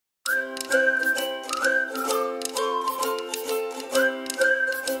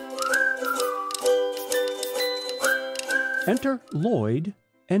Enter Lloyd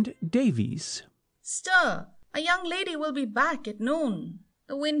and Davies. Stir, a young lady will be back at noon.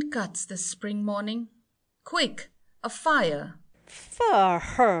 The wind cuts this spring morning. Quick, a fire. For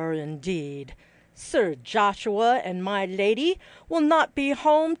her, indeed. Sir Joshua and my lady will not be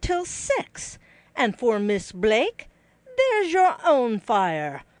home till 6, and for Miss Blake, there's your own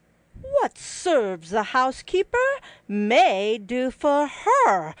fire. What serves the housekeeper may do for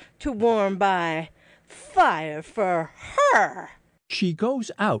her to warm by. Fire for her. She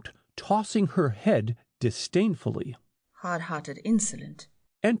goes out, tossing her head disdainfully. Hard-hearted insolent.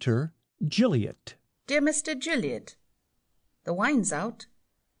 Enter Gilliatt. Dear Mr. Gilliatt, the wine's out,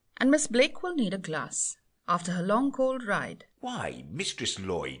 and Miss Blake will need a glass after her long cold ride. Why, Mistress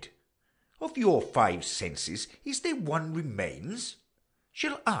Lloyd, of your 5 senses is there one remains?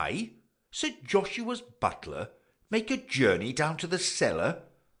 Shall I, Sir Joshua's butler, make a journey down to the cellar,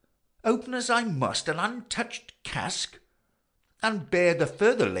 open as I must an untouched cask, and bear the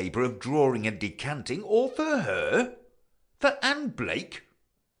further labour of drawing and decanting, all for her, for Anne Blake?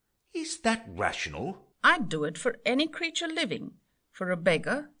 Is that rational? I'd do it for any creature living, for a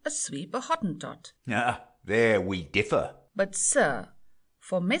beggar, a sweep, a Hottentot. Ah, there we differ. But, sir,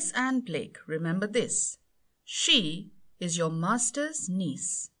 for Miss Anne Blake, remember this. She is your master's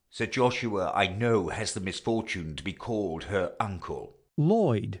niece. Sir Joshua, I know, has the misfortune to be called her uncle.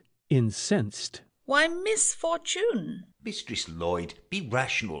 Lloyd, incensed. Why, misfortune? Mistress Lloyd, be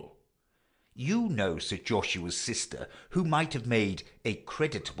rational. You know Sir Joshua's sister, who might have made a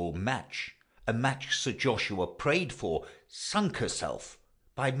creditable match, a match Sir Joshua prayed for, sunk herself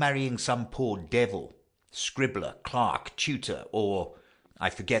by marrying some poor devil, scribbler, clerk, tutor, or I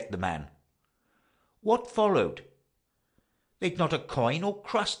forget the man. What followed? They'd not a coin or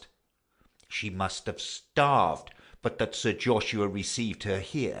crust. She must have starved, but that Sir Joshua received her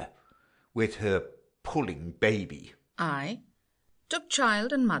here, with her pulling baby. Ay, took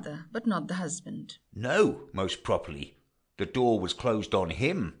child and mother, but not the husband. No, most properly. The door was closed on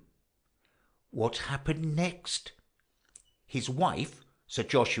him. What happened next? His wife, Sir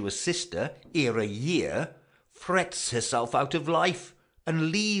Joshua's sister, ere a year, frets herself out of life,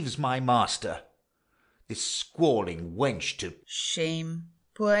 and leaves my master, this squalling wench, to... Shame,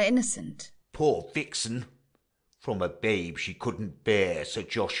 poor innocent. Poor vixen! From a babe she couldn't bear Sir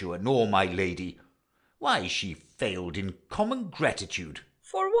Joshua nor my lady. Why, she failed in common gratitude.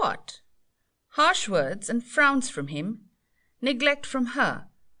 For what? Harsh words and frowns from him, neglect from her,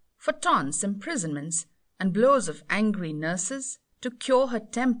 for taunts, imprisonments, and blows of angry nurses, to cure her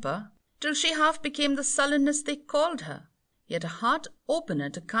temper, till she half became the sullenness they called her. Yet a heart opener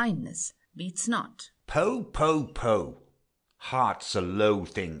to kindness beats not. Po, po, po! Hearts are low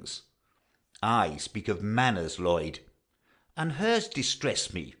things. I speak of manners, Lloyd, and hers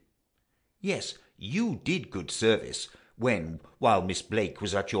distress me. Yes, you did good service, when, while Miss Blake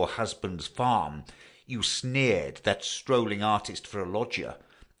was at your husband's farm, you snared that strolling artist for a lodger,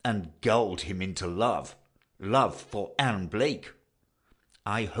 and gulled him into love for Anne Blake.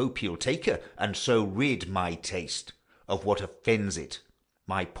 I hope he'll take her, and so rid my taste of what offends it,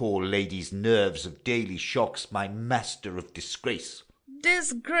 my poor lady's nerves of daily shocks, my master of disgrace.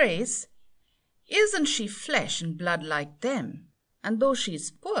 Disgrace? Isn't she flesh and blood like them? And though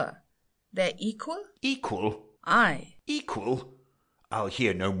she's poor, they're equal? Equal? Ay. Equal? I'll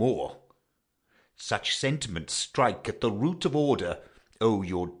hear no more. Such sentiments strike at the root of order. Oh,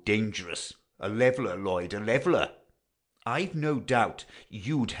 you're dangerous. A leveller, Lloyd, a leveller. I've no doubt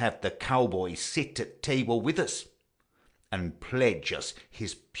you'd have the cowboy sit at table with us, and pledge us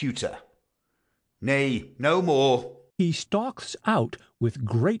his pewter. Nay, no more. He stalks out with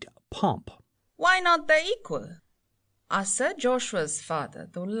great pomp. Why not the equal? Our Sir Joshua's father,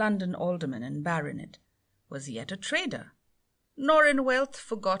 though London alderman and baronet, was yet a trader, nor in wealth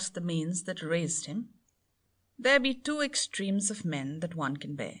forgot the means that raised him. There be 2 extremes of men that one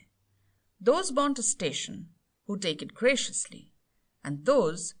can bear. Those born to station, who take it graciously, and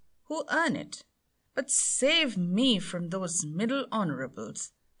those who earn it. But save me from those middle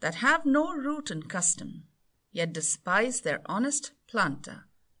honourables that have no root in custom, yet despise their honest planter,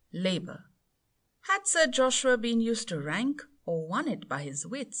 labour. Had Sir Joshua been used to rank, or won it by his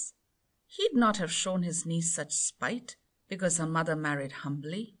wits, he'd not have shown his niece such spite, because her mother married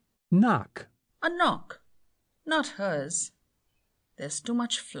humbly. Knock. A knock, not hers. There's too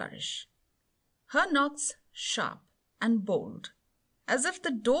much flourish. Her knocks sharp and bold, as if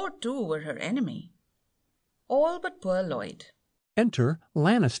the door too were her enemy. All but poor Lloyd. Enter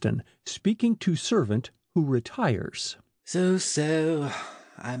Lanniston, speaking to servant, who retires. So,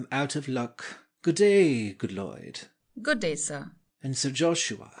 I'm out of luck. Good day, good Lloyd. Good day, sir. And Sir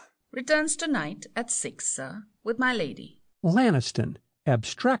Joshua? Returns tonight at 6, sir, with my lady. Lanniston,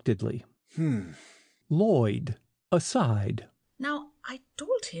 abstractedly. Lloyd, aside. Now, I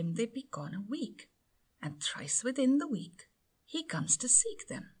told him they'd be gone a week, and thrice within the week he comes to seek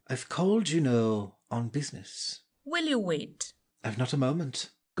them. I've called, you know, on business. Will you wait? I've not a moment.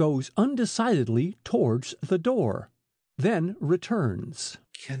 Goes undecidedly towards the door. Then returns.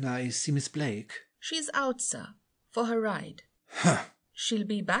 Can I see Miss Blake? She's out, sir, for her ride. Huh. She'll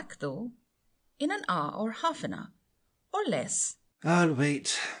be back, though, in an hour or half an hour, or less. I'll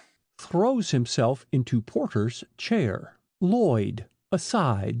wait. Throws himself into Porter's chair. Lloyd,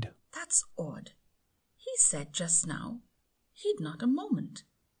 aside. That's odd. He said just now he'd not a moment.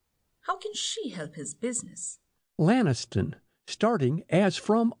 How can she help his business? Lanniston, starting as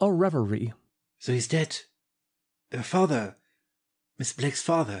from a reverie. So he's dead. Her father. Miss Blake's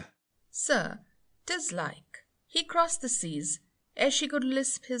father. Sir, 'tis like. He crossed the seas ere she could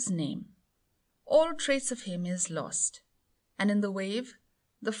lisp his name. All trace of him is lost, and in the wave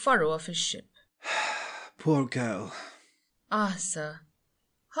the furrow of his ship. Poor girl. Ah, sir,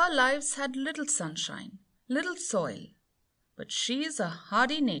 her lives had little sunshine, little soil, but she's a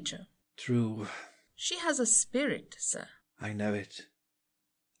hardy nature. True. She has a spirit, sir. I know it.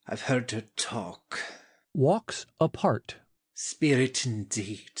 I've heard her talk. Walks apart. Spirit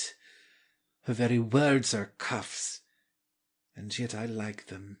indeed. Her very words are cuffs, and yet I like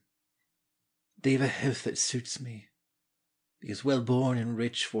them. They've a health that suits me, because well-born and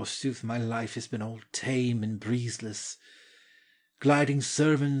rich, forsooth, my life has been all tame and breezeless. Gliding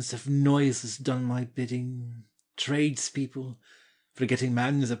servants have noiseless done my bidding. Tradespeople, forgetting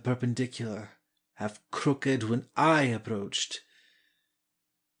man is a perpendicular, have crooked when I approached.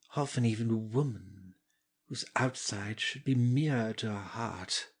 Often even woman, whose outside should be mirror to her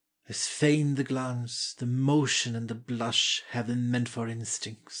heart, has feigned the glance, the motion, and the blush heaven meant for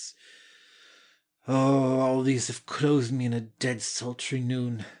instincts. Oh, all these have clothed me in a dead sultry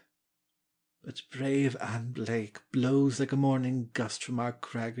noon. But brave Anne Blake blows like a morning gust from our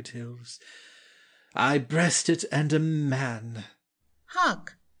cragged hills. I breast it and a man.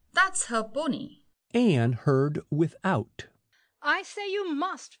 Hark, that's her pony. Anne heard without. I say you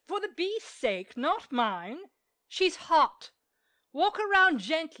must, for the beast's sake, not mine. She's hot. Walk around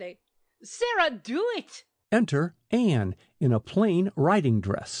gently. Sarah, do it. Enter Anne in a plain riding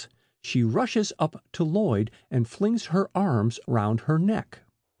dress. She rushes up to Lloyd and flings her arms round her neck.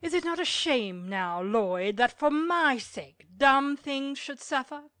 Is it not a shame now, Lloyd, that for my sake dumb things should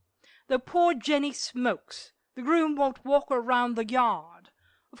suffer? The poor Jenny smokes. The groom won't walk around the yard.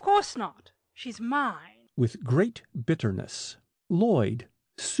 Of course not. She's mine. With great bitterness. Lloyd,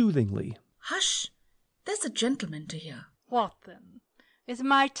 soothingly. Hush, there's a gentleman to hear. What then? Is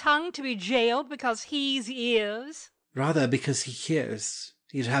my tongue to be jailed because he's ears? Rather because he hears.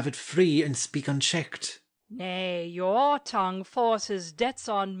 He'd have it free and speak unchecked. Nay, your tongue forces debts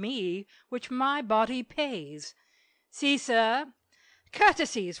on me which my body pays. See, sir,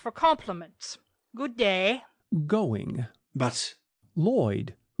 courtesies for compliments. Good day. Going. But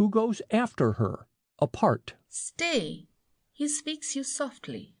Lloyd, who goes after her, apart. Stay, he speaks you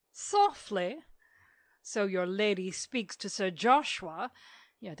softly. Softly? So your lady speaks to Sir Joshua,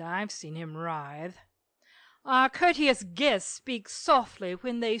 yet I've seen him writhe. Our courteous guests speak softly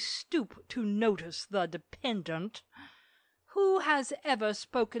when they stoop to notice the dependent. Who has ever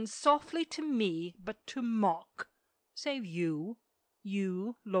spoken softly to me but to mock, save you,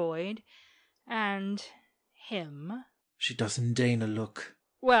 Lloyd, and him? she doesn't deign a look.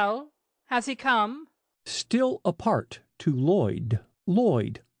 Well, has he come? Still apart to Lloyd.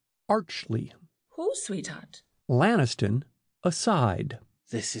 Lloyd, archly. Who, sweetheart? Lanniston, aside.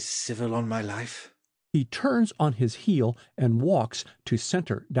 This is civil on my life. He turns on his heel and walks to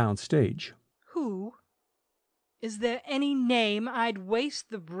center downstage. Who? Is there any name I'd waste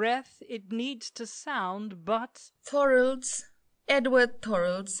the breath it needs to sound but? Thorolds. Edward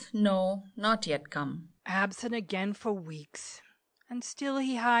Thorolds. No, not yet come. Absent again for weeks, and still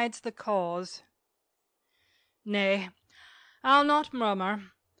he hides the cause. Nay, I'll not murmur.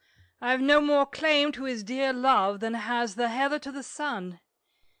 I've no more claim to his dear love than has the heather to the sun.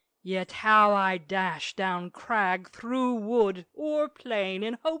 Yet how I dash down crag, through wood or plain,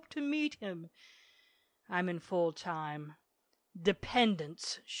 in hope to meet him. I'm in full time.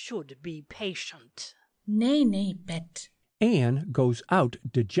 Dependence should be patient. Nay, nay, Bet. Anne goes out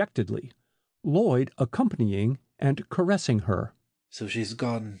dejectedly, Lloyd accompanying and caressing her. So she's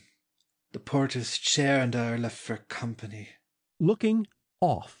gone. The porter's chair and I are left for company. Looking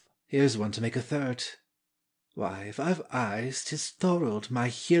off. Here's one to make a third. Why, if I've eyes, 'tis Thorold, my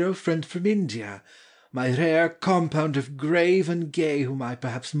hero friend from India, my rare compound of grave and gay, whom I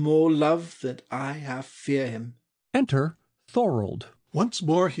perhaps more love than I half fear him. Enter Thorold. Once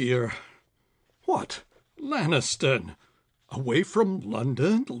more here. What? Lanniston? Away from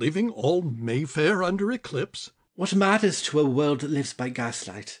London, leaving all Mayfair under eclipse? What matters to a world that lives by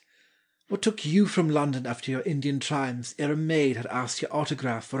gaslight? What took you from London after your Indian triumphs, ere a maid had asked your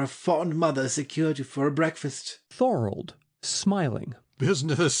autograph or a fond mother secured you for a breakfast? Thorold, smiling.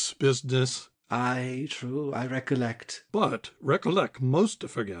 Business, business. Aye, true, I recollect. But recollect most to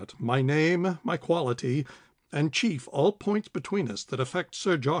forget my name, my quality, and chief all points between us that affect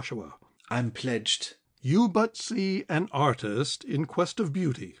Sir Joshua. I'm pledged. You but see an artist in quest of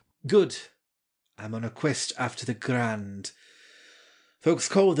beauty. Good. I'm on a quest after the grand. Folks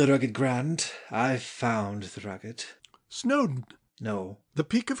call the rugged grand. I've found the rugged. Snowdon. No. The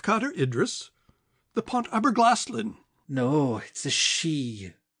Peak of Cadair Idris. The Pont Aberglaslyn. No, it's a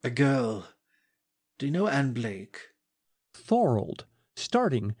she. A girl. Do you know Anne Blake? Thorold,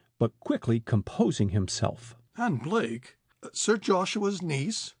 starting but quickly composing himself. Anne Blake? Sir Joshua's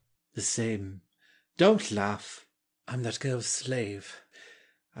niece? The same. Don't laugh. I'm that girl's slave.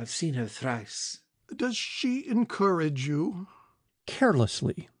 I've seen her thrice. Does she encourage you?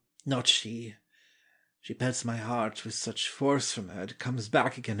 Carelessly. Not she. She pelts my heart with such force from her it comes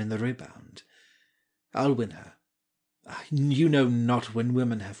back again in the rebound. I'll win her. You know not when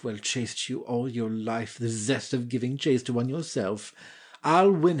women have well chased you all your life the zest of giving chase to one yourself.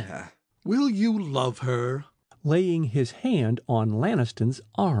 I'll win her. Will you love her? Laying his hand on Lanniston's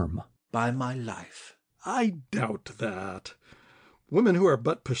arm. By my life. I doubt that. Women who are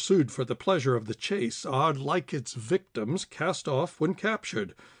but pursued for the pleasure of the chase are, like its victims, cast off when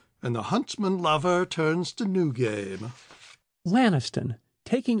captured, and the huntsman-lover turns to new game. Lanniston,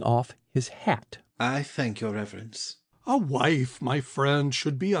 taking off his hat. I thank your reverence. A wife, my friend,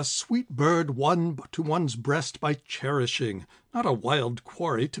 should be a sweet bird won to one's breast by cherishing, not a wild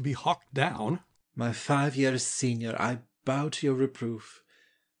quarry to be hawked down. My 5 years senior, I bow to your reproof.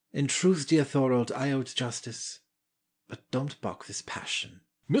 In truth, dear Thorold, I owe it justice. But don't balk this passion.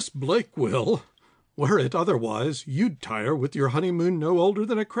 Miss Blake will. Were it otherwise, you'd tire with your honeymoon no older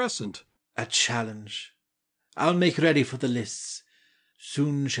than a crescent. A challenge. I'll make ready for the lists.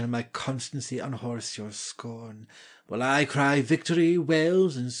 Soon shall my constancy unhorse your scorn, while I cry victory,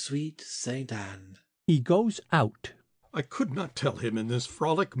 Wales, and sweet Saint Anne. He goes out. I could not tell him in this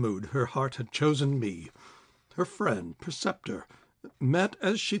frolic mood her heart had chosen me, her friend, preceptor, met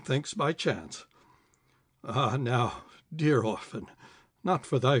as she thinks by chance. Ah, now, dear orphan, not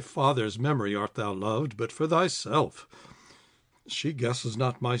for thy father's memory art thou loved, but for thyself. She guesses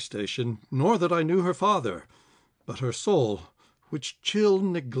not my station, nor that I knew her father, but her soul, which chill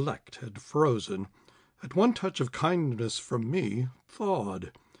neglect had frozen, at one touch of kindness from me,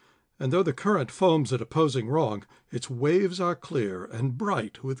 thawed. And though the current foams at opposing wrong, its waves are clear and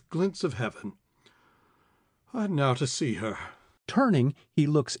bright with glints of heaven. And now to see her. Turning, he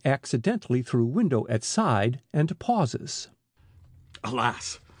looks accidentally through window at side and pauses.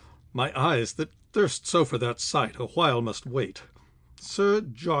 Alas, my eyes that thirst so for that sight a while must wait. Sir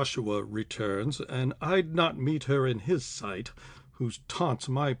Joshua returns, and I'd not meet her in his sight, whose taunts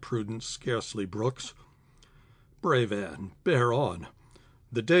my prudence scarcely brooks. Brave Anne, bear on.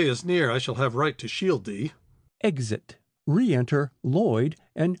 The day is near I shall have right to shield thee. Exit. Re-enter Lloyd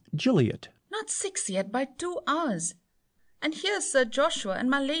and Gilliatt. Not 6 yet by 2 hours. And here's Sir Joshua and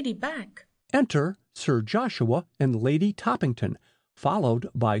my lady back. Enter Sir Joshua and Lady Toppington, followed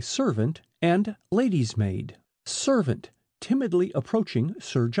by servant and lady's maid. Servant, timidly approaching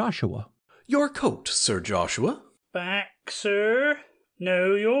Sir Joshua. Your coat, Sir Joshua. Back, sir.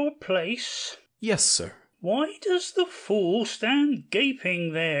 Know your place. Yes, sir. Why does the fool stand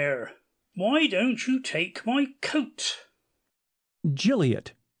gaping there? Why don't you take my coat?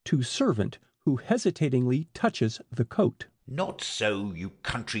 Gilliatt, to servant, who hesitatingly touches the coat. Not so, you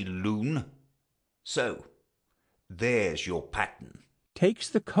country loon. So, there's your pattern. Takes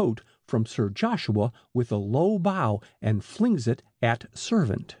the coat from Sir Joshua with a low bow and flings it at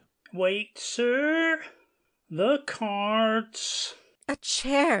servant. Wait, sir. The cards. A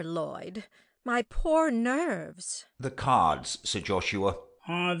chair, Lloyd. My poor nerves. The cards, Sir Joshua.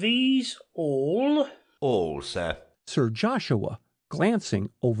 Are these all? All, sir. Sir Joshua,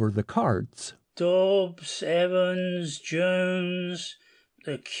 glancing over the cards. Dobbs, Evans, Jones,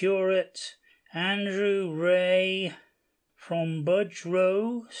 the curate, Andrew Ray, from Budge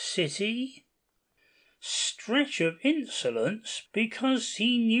Row, City. Stretch of insolence because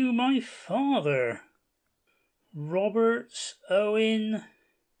he knew my father. Roberts, Owen.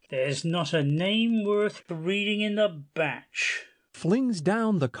 There's not a name worth reading in the batch. Flings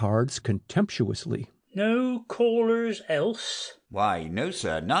down the cards contemptuously. No callers else? Why, no,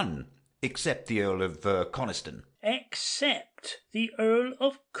 sir, none, except the Earl of Coniston. except the Earl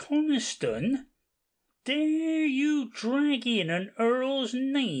of Coniston? Dare you drag in an earl's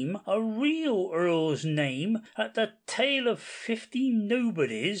name, a real earl's name, at the tail of 50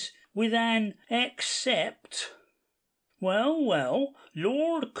 nobodies, with an except? Well, well,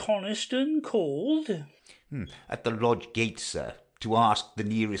 Lord Coniston called. At the lodge gate, sir, to ask the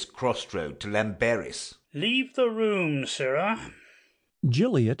nearest crossroad to Lamberis. Leave the room, sirrah.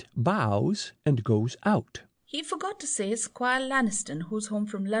 Gilliatt bows and goes out. He forgot to say Squire Lanniston, who's home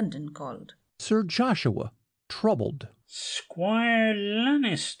from London, called. Sir Joshua, troubled. Squire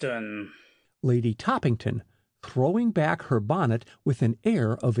Lanniston. Lady Toppington, throwing back her bonnet with an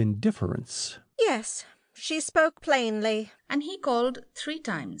air of indifference. Yes, she spoke plainly. And he called 3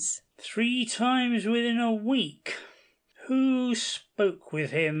 times. 3 times within a week. Who spoke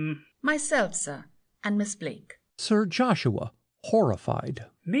with him? Myself, sir, and Miss Blake. Sir Joshua, horrified.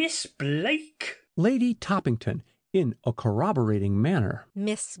 Miss Blake? Lady Toppington, in a corroborating manner.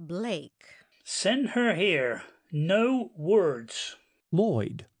 Miss Blake. Send her here. No words.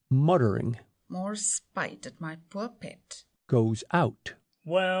 Lloyd, muttering, More spite at my poor pet. goes out.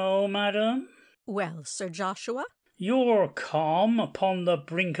 Well, madam? Well, Sir Joshua? You're calm upon the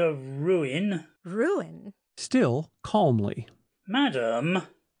brink of ruin. Ruin? Still calmly. Madam,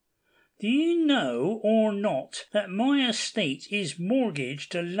 do you know or not that my estate is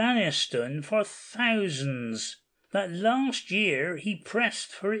mortgaged to Lanniston for thousands? That last year he pressed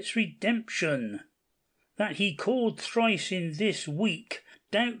for its redemption? That he called thrice in this week,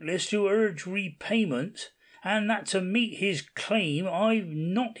 doubtless to urge repayment, and that to meet his claim I've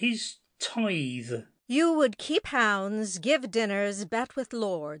not his tithe? You would keep hounds, give dinners, bet with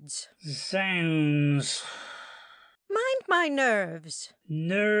lords. Zounds. Mind my nerves.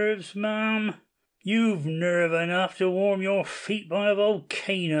 Nerves, ma'am? You've nerve enough to warm your feet by a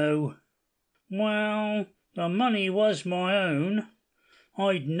volcano. Well, the money was my own.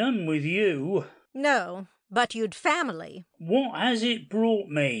 I'd none with you. No, but you'd family. What has it brought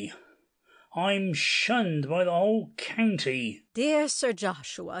me? I'm shunned by the whole county. Dear Sir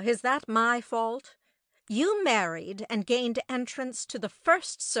Joshua, is that my fault? You married and gained entrance to the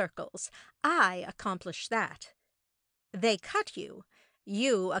first circles. I accomplished that. They cut you.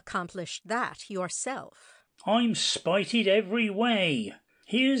 You accomplished that yourself. I'm spited every way.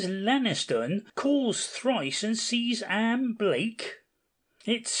 Here's Lanniston calls thrice and sees Anne Blake.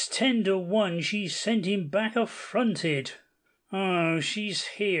 It's 10 to 1 she's sent him back affronted. Oh, she's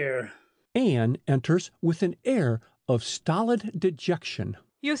here. Anne enters with an air of stolid dejection.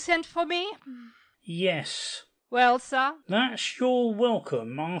 You sent for me? Yes. Well, sir? That's your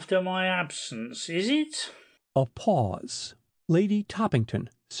welcome after my absence, is it? A pause. Lady Toppington,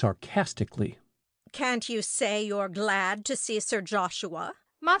 sarcastically. Can't you say you're glad to see Sir Joshua?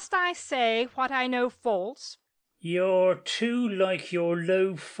 Must I say what I know false? You're too like your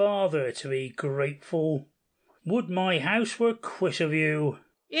low father to be grateful. Would my house were quit of you.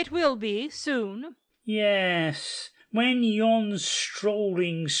 It will be soon. Yes, when yon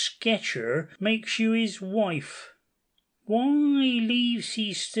strolling sketcher makes you his wife. Why leaves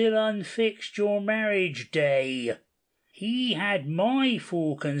he still unfixed your marriage day? He had my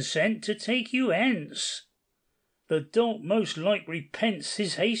full consent to take you hence. The dolt most like repents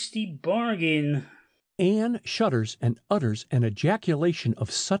his hasty bargain. Anne shudders and utters an ejaculation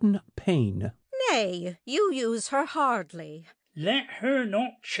of sudden pain. Nay, you use her hardly. Let her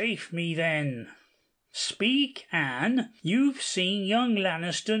not chafe me then. Speak, Anne. You've seen young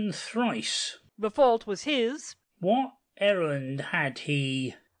Lanniston thrice. The fault was his. What errand had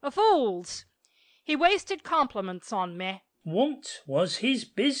he? A fool's. He wasted compliments on me. What was his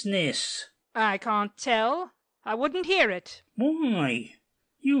business? I can't tell. I wouldn't hear it. Why,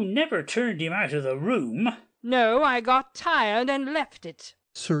 you never turned him out of the room. No, I got tired and left it.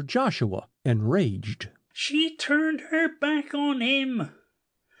 Sir Joshua, enraged. She turned her back on him.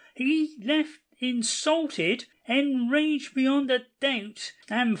 He left insulted, enraged beyond a doubt,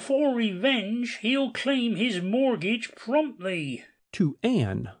 and for revenge he'll claim his mortgage promptly. To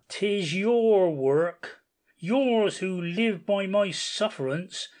Anne. 'Tis your work. Yours who live by my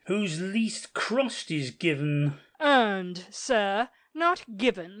sufferance, whose least crust is given. Earned, sir, not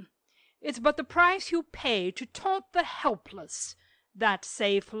given. It's but the price you pay to taunt the helpless. That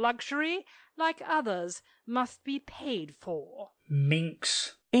safe luxury, like others, must be paid for.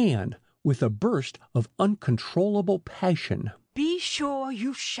 Minx. Anne, with a burst of uncontrollable passion. Be sure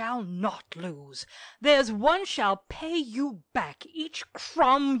you shall not lose. There's one shall pay you back each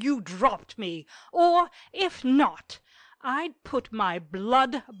crumb you dropped me, or, if not, I'd put my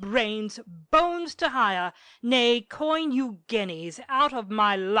blood, brains, bones to hire, nay, coin you guineas out of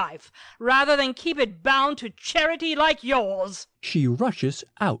my life, rather than keep it bound to charity like yours. She rushes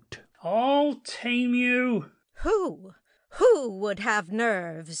out. I'll tame you. Who? Who would have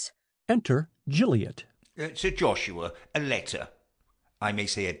nerves? Enter Gilliatt. Sir Joshua, a letter. I may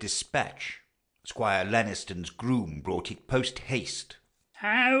say a dispatch. Squire Lanniston's groom brought it post-haste.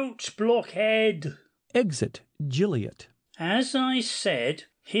 Out, blockhead. Exit Gilliatt. As I said,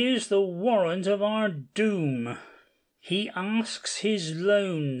 here's the warrant of our doom. He asks his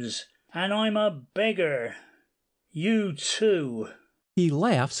loans, and I'm a beggar. You too. He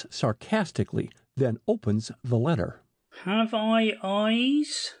laughs sarcastically, then opens the letter. Have I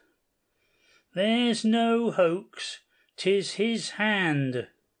eyes? There's no hoax, 'tis his hand.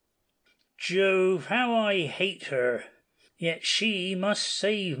 Jove, how I hate her, yet she must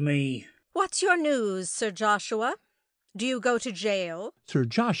save me. What's your news, Sir Joshua? Do you go to jail? Sir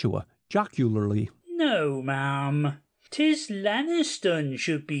Joshua, jocularly. No, ma'am. 'Tis Lanniston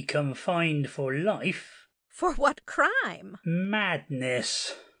should be confined for life. For what crime?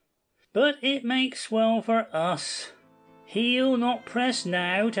 Madness. But it makes well for us. He'll not press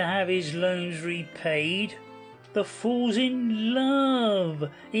now to have his loans repaid. The fool's in love,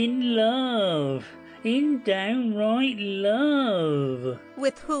 in downright love.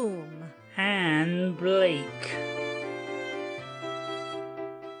 With whom? Anne Blake.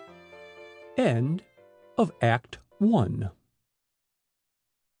 End of Act 1.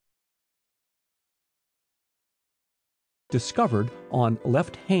 Discovered on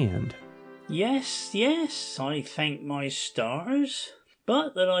left hand. Yes, I thank my stars.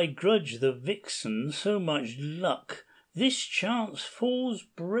 But that I grudge the vixen so much luck, this chance falls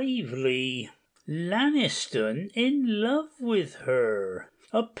bravely. Lanniston in love with her,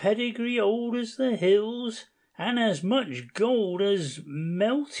 a pedigree old as the hills, and as much gold as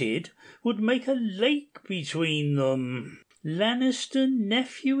melted would make a lake between them. Lanniston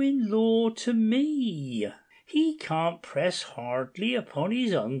nephew-in-law to me. He can't press hardly upon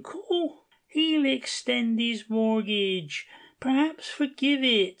his uncle. He'll extend his mortgage, perhaps forgive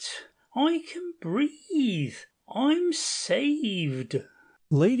it. I can breathe. I'm saved.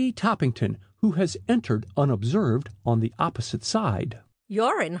 Lady Toppington, who has entered unobserved on the opposite side.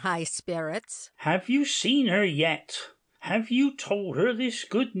 You're in high spirits. Have you seen her yet? Have you told her this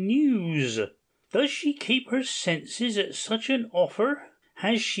good news? Does she keep her senses at such an offer?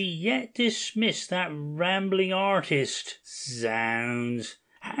 Has she yet dismissed that rambling artist? Zounds!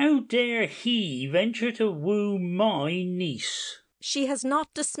 How dare he venture to woo my niece? She has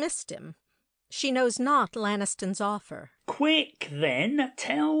not dismissed him. She knows not Lanniston's offer. Quick, then,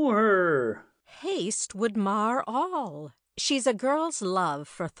 tell her. Haste would mar all. She's a girl's love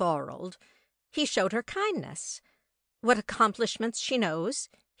for Thorold. He showed her kindness. What accomplishments she knows,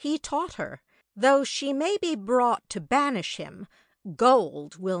 he taught her. Though she may be brought to banish him,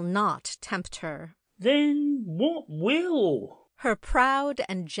 gold will not tempt her. Then what will? Her proud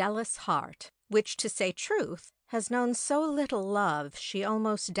and jealous heart, which, to say truth, has known so little love she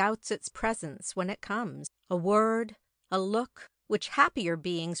almost doubts its presence when it comes. A word, a look, which happier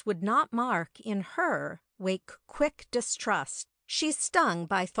beings would not mark, in her wake quick distrust. She's stung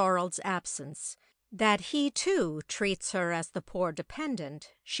by Thorold's absence. That he, too, treats her as the poor dependent,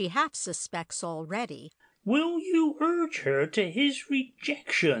 she half suspects already. Will you urge her to his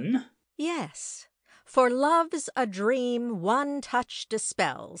rejection? Yes, for love's a dream one touch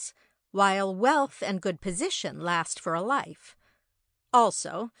dispels, while wealth and good position last for a life.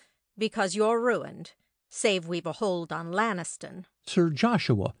 Also, because you're ruined, save we've a hold on Lanniston. Sir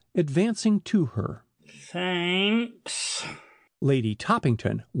Joshua, advancing to her. Thanks. Lady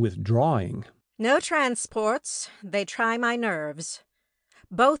Toppington, withdrawing. No transports, they try my nerves.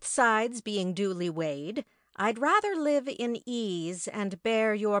 Both sides being duly weighed, I'd rather live in ease and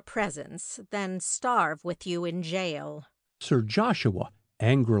bear your presence than starve with you in jail. Sir Joshua,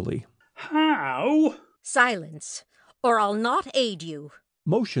 angrily. How? Silence, or I'll not aid you.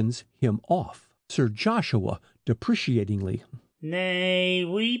 Motions him off. Sir Joshua, depreciatingly. Nay,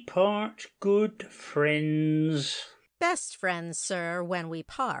 we part good friends. Best friends, sir, when we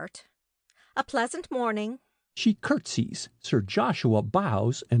part. A pleasant morning. She curtsies. Sir Joshua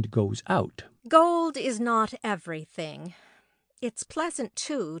bows and goes out. Gold is not everything. It's pleasant,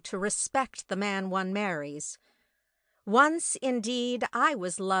 too, to respect the man one marries. Once, indeed, I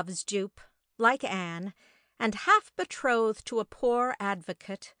was love's dupe, like Anne, and half betrothed to a poor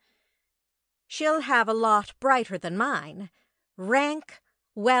advocate. She'll have a lot brighter than mine. Rank,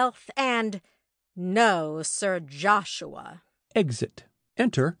 wealth, and... No, Sir Joshua. Exit.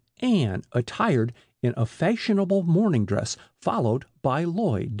 Enter Anne, attired in a fashionable morning dress, followed by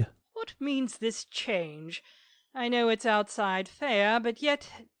Lloyd. What means this change? I know it's outside fair, but yet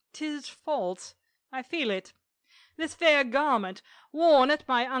 'tis false. I feel it. This fair garment, worn at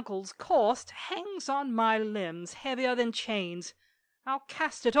my uncle's cost, hangs on my limbs heavier than chains. I'll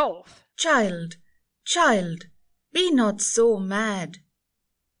cast it off. Child, child, be not so mad.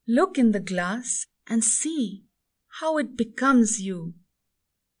 Look in the glass and see how it becomes you.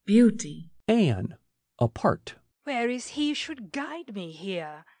 Beauty. Anne, apart. Where is he should guide me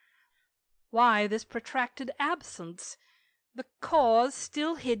here? Why this protracted absence? The cause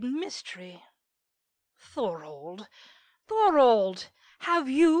still hidden mystery. Thorold, Thorold, have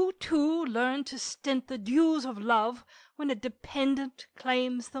you, too, learned to stint the dues of love when a dependent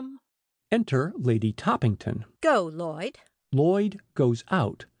claims them? Enter Lady Toppington. Go, Lloyd. Lloyd goes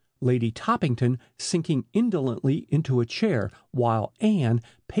out, Lady Toppington sinking indolently into a chair, while Anne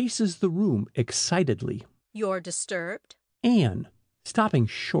paces the room excitedly. You're disturbed? Anne, stopping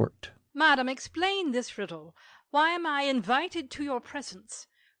short. Madam, explain this riddle. Why am I invited to your presence,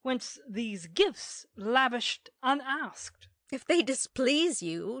 whence these gifts lavished unasked? If they displease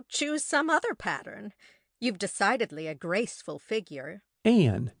you, choose some other pattern. You've decidedly a graceful figure.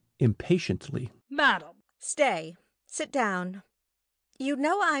 Anne, impatiently. Madam. Stay. Sit down. You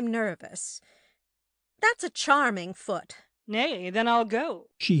know I'm nervous. That's a charming foot. Nay, then I'll go.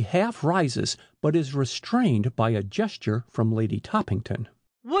 She half rises, but is restrained by a gesture from Lady Toppington.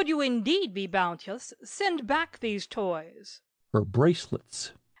 Would you indeed be bounteous, send back these toys. Her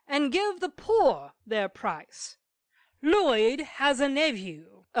bracelets. And give the poor their price. Lloyd has a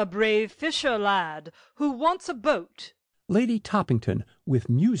nephew, a brave fisher lad, who wants a boat. Lady Toppington, with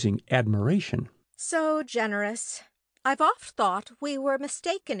musing admiration. So generous. I've oft thought we were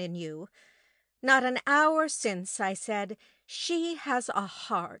mistaken in you. Not an hour since I said, she has a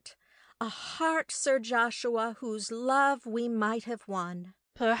heart, Sir Joshua, whose love we might have won.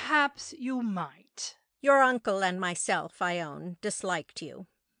 Perhaps you might. Your uncle and myself, I own, disliked you.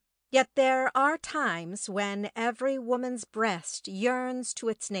 Yet there are times when every woman's breast yearns to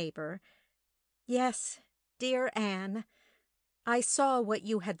its neighbor. Yes, dear Anne, I saw what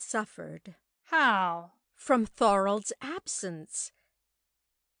you had suffered. How? From Thorold's absence.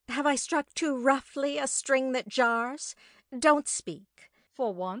 Have I struck too roughly a string that jars? Don't speak.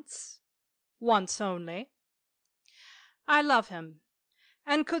 For once only. I love him,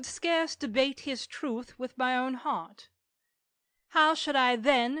 and could scarce debate his truth with my own heart. How should I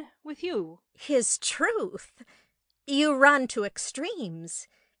then with you? His truth? You run to extremes.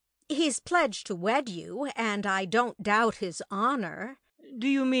 He's pledged to wed you, and I don't doubt his honor. Do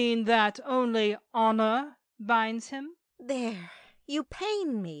you mean that only honor binds him? There, you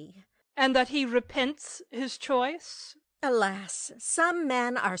pain me. And that he repents his choice? Alas, some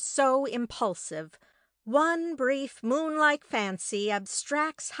men are so impulsive. One brief moon-like fancy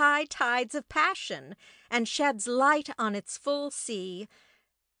abstracts high tides of passion and sheds light on its full sea.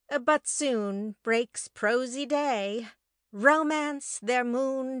 But soon breaks prosy day. Romance, their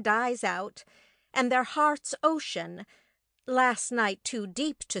moon dies out, and their heart's ocean, last night too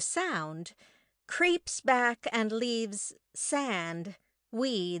deep to sound, creeps back and leaves sand,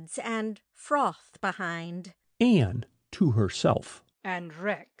 weeds, and froth behind. Anne, to herself. And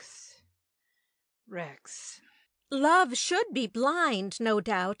Rex. Love should be blind, no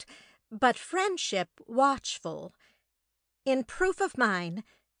doubt, but friendship watchful. In proof of mine,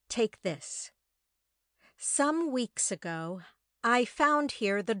 take this. Some weeks ago, I found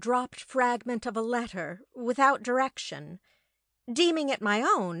here the dropped fragment of a letter without direction. Deeming it my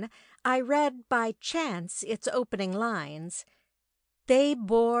own, I read by chance its opening lines. They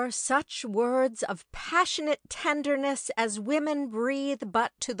bore such words of passionate tenderness as women breathe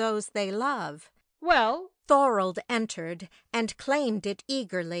but to those they love. Well? Thorold entered and claimed it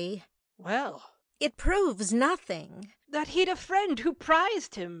eagerly. Well? It proves nothing. That he'd a friend who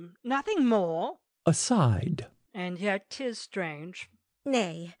prized him, nothing more. Aside. And yet 'tis strange.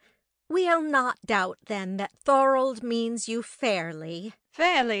 Nay, we'll not doubt then that Thorold means you fairly.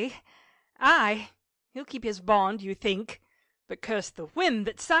 Fairly? Aye, he'll keep his bond, you think, but curse the whim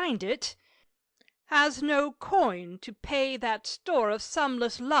that signed it. Has no coin to pay that store of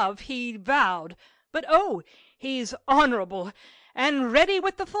sumless love he vowed, but oh, he's honourable, and ready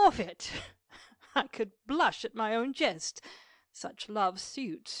with the forfeit. I could blush at my own jest. Such love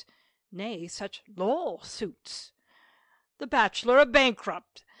suits, nay, such law suits. The bachelor a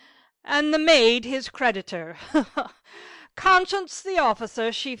bankrupt, and the maid his creditor. Conscience the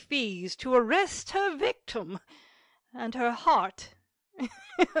officer she fees to arrest her victim, and her heart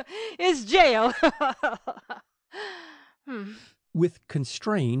is jail. With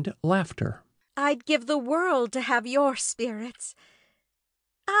constrained laughter. I'd give the world to have your spirits.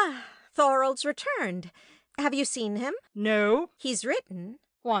 Ah, Thorold's returned. Have you seen him? No. He's written.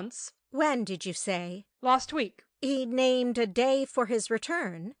 Once. When did you say? Last week. He named a day for his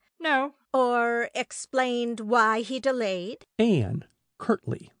return? No. Or explained why he delayed? Anne,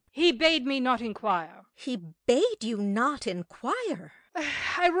 curtly. He bade me not inquire. He bade you not inquire?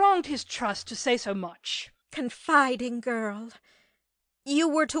 I wronged his trust to say so much. Confiding girl. You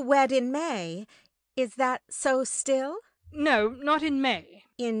were to wed in May. Is that so still? No, not in May.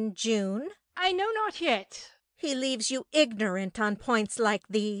 In June? I know not yet. He leaves you ignorant on points like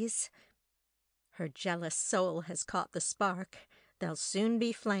these. Her jealous soul has caught the spark. There'll soon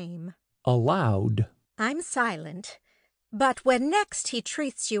be flame. Aloud. I'm silent. But when next he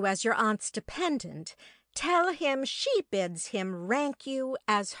treats you as your aunt's dependent, tell him she bids him rank you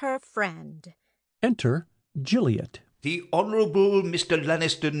as her friend. Enter Gilliat. The Honourable Mr.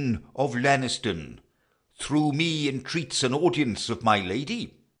 Lanniston of Lanniston, through me entreats an audience of my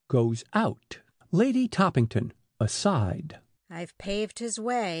lady. Goes out. Lady Toppington, aside. I've paved his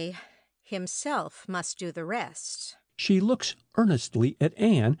way. Himself must do the rest. She looks earnestly at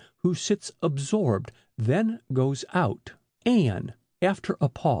Anne, who sits absorbed, then goes out. Anne, after a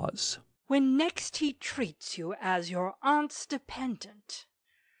pause. When next he treats you as your aunt's dependent.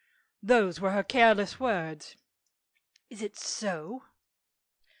 Those were her careless words. Is it so?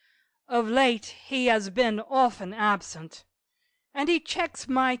 Of late he has been often absent, and he checks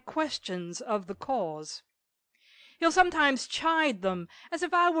my questions of the cause. He'll sometimes chide them as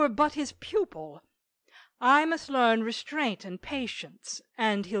if I were but his pupil. I must learn restraint and patience,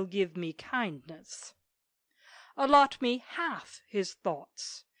 and he'll give me kindness. Allot me half his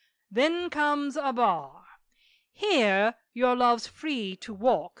thoughts. Then comes a bar. Here your love's free to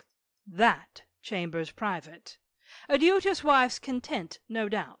walk, that chamber's private. A duteous wife's content, no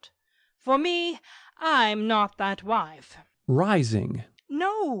doubt. For me, I'm not that wife. Rising.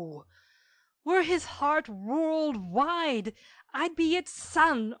 No. Were his heart ruled wide, I'd be its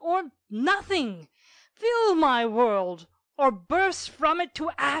sun, or nothing. Fill my world, or burst from it to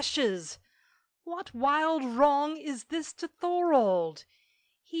ashes. What wild wrong is this to Thorold?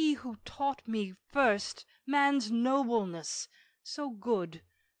 He who taught me first man's nobleness, so good,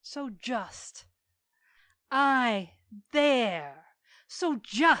 so just. Ay, there, so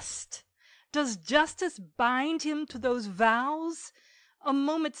just. Does justice bind him to those vows? A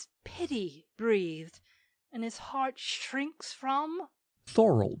moment's pity breathed, and his heart shrinks from?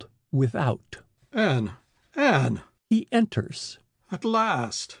 Thorold, without. Anne! Anne! He enters. At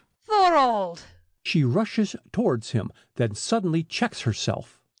last! Thorold! She rushes towards him, then suddenly checks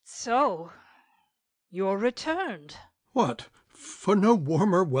herself. So, you're returned. What, for no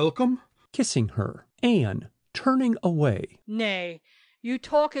warmer welcome? Kissing her. Anne, turning away. Nay, you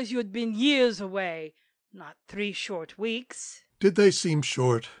talk as you had been years away, not 3 short weeks. Did they seem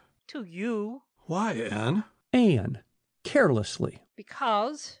short? To you. Why, Anne? Anne, carelessly.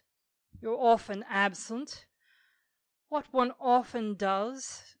 Because you're often absent. What one often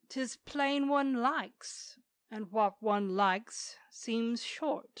does, 'tis plain one likes, and what one likes seems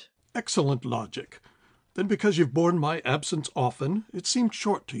short. Excellent logic. Then because you've borne my absence often, it seemed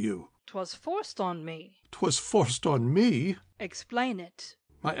short to you. 'Twas forced on me. 'Twas forced on me? Explain it.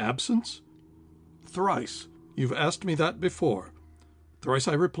 My absence? Thrice. You've asked me that before. Thrice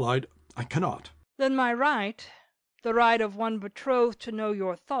I replied, I cannot. Then my right, the right of one betrothed to know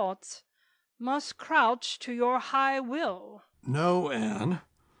your thoughts, must crouch to your high will. No, Anne.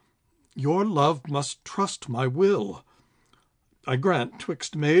 Your love must trust my will. I grant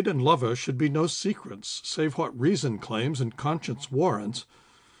 'twixt maid and lover should be no secrets, save what reason claims and conscience warrants.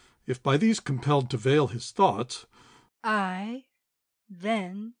 If by these compelled to veil his thoughts, Ay,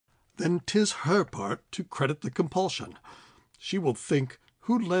 then 'tis her part to credit the compulsion. She will think,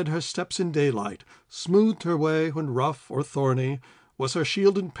 who led her steps in daylight, smoothed her way when rough or thorny, was her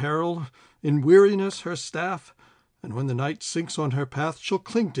shield in peril, in weariness her staff, and when the night sinks on her path she'll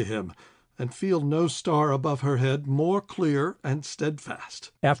cling to him, and feel no star above her head more clear and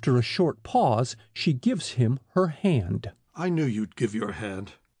steadfast. After a short pause, she gives him her hand. I knew you'd give your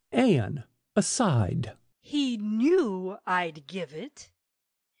hand. Anne, aside. he knew I'd give it.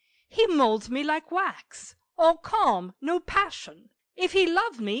 He molds me like wax, all calm, no passion. If he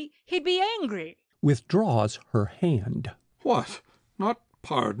loved me, he'd be angry. Withdraws her hand. What, not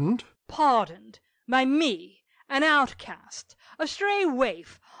pardoned? Pardoned by me, an outcast, a stray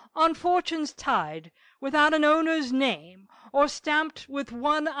waif, on fortune's tide, without an owner's name, or stamped with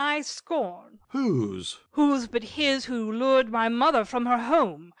one I scorn. Whose? Whose but his who lured my mother from her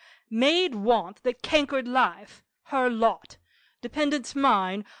home, made want that cankered life, her lot, dependents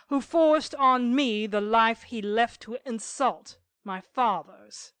mine, who forced on me the life he left to insult my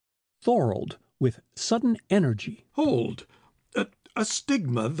father's. Thorold, with sudden energy. Hold! A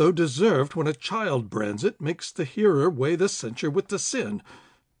stigma, though deserved when a child brands it, makes the hearer weigh the censure with the sin.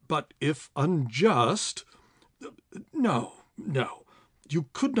 But if unjust... No, you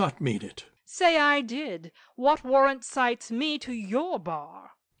could not mean it. Say I did. What warrant cites me to your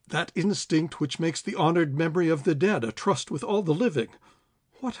bar? That instinct which makes the honored memory of the dead a trust with all the living.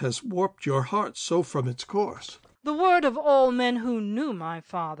 What has warped your heart so from its course? The word of all men who knew my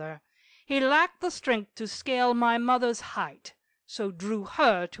father. He lacked the strength to scale my mother's height, so drew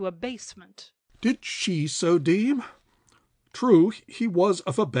her to abasement. Did she so deem? True, he was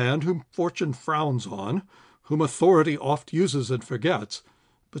of a band whom fortune frowns on, whom authority oft uses and forgets,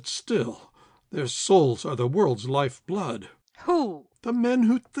 but still, their souls are the world's life-blood. Who? The men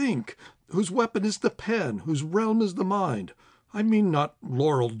who think, whose weapon is the pen, whose realm is the mind. I mean not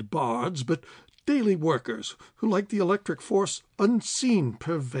laureled bards, but daily workers, who like the electric force, unseen,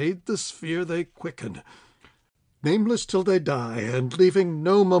 pervade the sphere they quicken. Nameless till they die, and leaving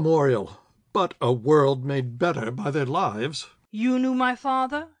no memorial, but a world made better by their lives. You knew my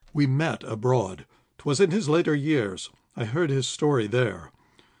father? We met abroad. 'Twas in his later years. I heard his story there.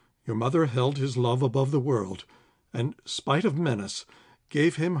 Your mother held his love above the world, and, spite of menace,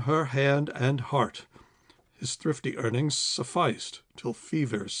 gave him her hand and heart. His thrifty earnings sufficed till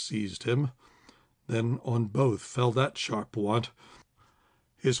fever seized him. Then on both fell that sharp want.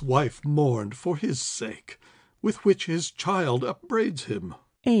 His wife mourned for his sake, with which his child upbraids him.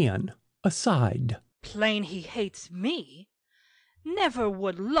 Anne, aside. Plain he hates me. Never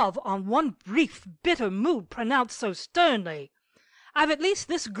would love on one brief bitter mood pronounce so sternly. I've at least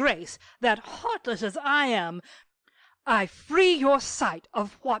this grace, that heartless as I am, I free your sight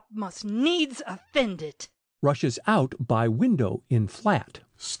of what must needs offend it. Rushes out by window in flat.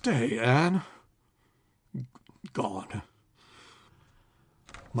 Stay, Anne. Gone.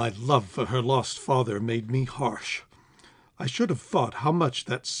 My love for her lost father made me harsh. I should have thought how much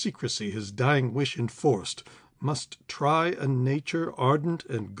that secrecy his dying wish enforced must try a nature ardent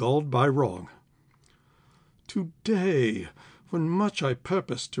and galled by wrong. To-day, when much I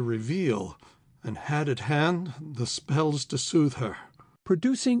purposed to reveal, and had at hand the spells to soothe her.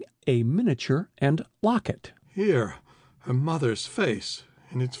 Producing a miniature and locket. Here, her mother's face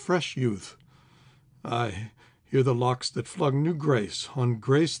in its fresh youth. Ay, here the locks that flung new grace on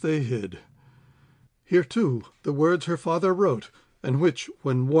grace they hid. Here, too, the words her father wrote, and which,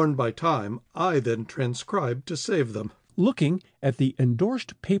 when worn by time, I then transcribed to save them. Looking at the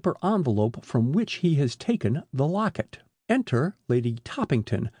endorsed paper envelope from which he has taken the locket. Enter Lady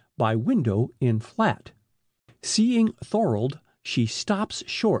Toppington by window in flat. Seeing Thorold, she stops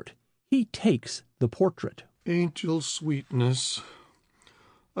short. He takes the portrait. Angel sweetness,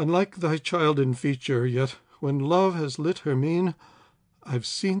 unlike thy child in feature, yet when love has lit her mien, I've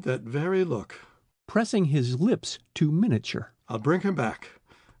seen that very look. Pressing his lips to miniature. I'll bring her back,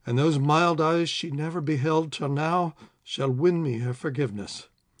 and those mild eyes she never beheld till now shall win me her forgiveness.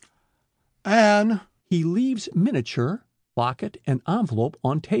 Anne! He leaves miniature, locket, and envelope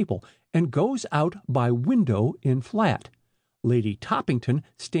on table, and goes out by window in flat. Lady Toppington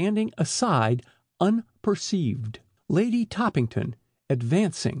standing aside, unperceived. Lady Toppington,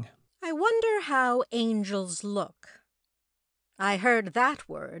 advancing. I wonder how angels look. I heard that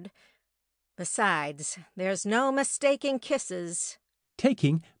word. Besides, there's no mistaking kisses.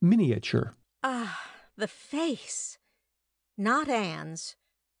 Taking miniature. Ah, the face. Not Anne's.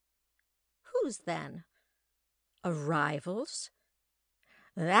 Whose then? A rival's?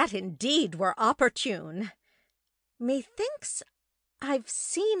 That indeed were opportune. Methinks I've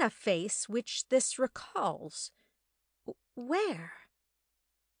seen a face which this recalls. Where?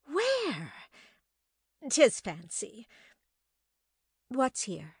 Where? 'Tis fancy. What's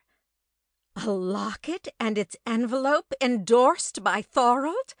here? A locket and its envelope endorsed by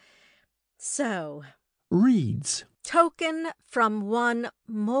Thorold? So. Reads. Token from one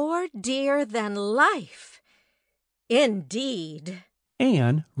more dear than life. Indeed.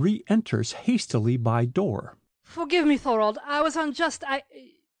 Anne re-enters hastily by door. Forgive me, Thorold. I was unjust.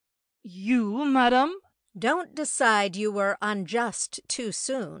 You, madam? Don't decide you were unjust too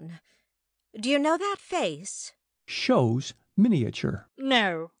soon. Do you know that face? Shows miniature.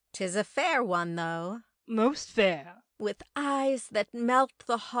 No. 'Tis a fair one, though. Most fair. With eyes that melt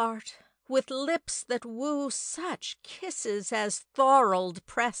the heart, with lips that woo such kisses as Thorold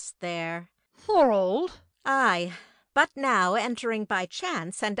pressed there. Thorold? Aye, but now, entering by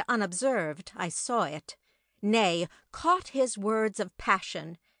chance and unobserved, I saw it. Nay, caught his words of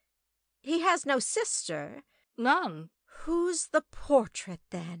passion. He has no sister. None. Whose the portrait,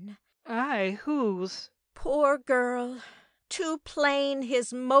 then? Aye, whose? Poor girl, too plain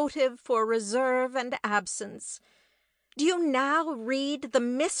his motive for reserve and absence. Do you now read the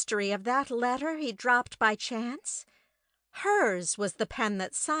mystery of that letter he dropped by chance? Hers was the pen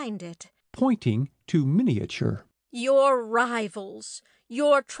that signed it. Pointing to miniature. Your rivals,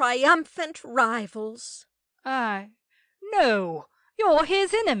 your triumphant rivals. Aye. No, you're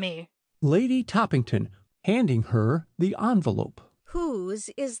his enemy. Lady Toppington, handing her the envelope. Whose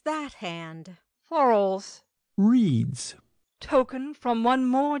is that hand? Thorol's. Reads. Token from one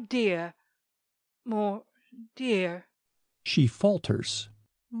more dear. More dear. She falters.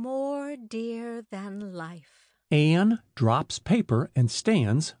 More dear than life. Anne drops paper and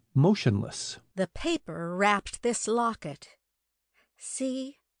stands motionless. The paper wrapped this locket.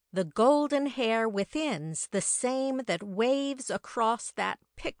 See, the golden hair within's the same that waves across that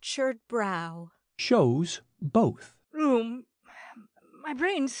pictured brow. Shows both. Room. My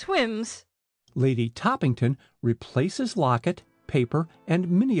brain swims. Lady Toppington replaces locket, paper, and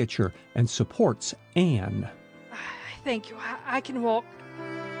miniature and supports Anne. Thank you. I can walk.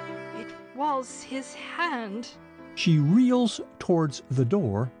 It was his hand. She reels towards the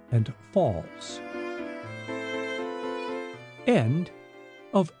door and falls. End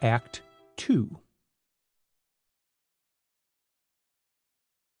of Act 2.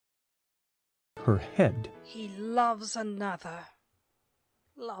 Her head. He loves another.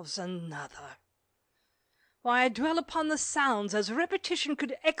 Loves another. Why, I dwell upon the sounds as repetition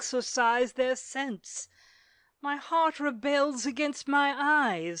could exorcise their sense. My heart rebels against my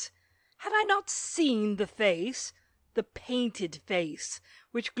eyes. Had I not seen the face, the painted face,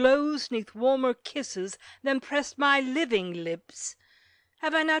 which glows 'neath warmer kisses than pressed my living lips?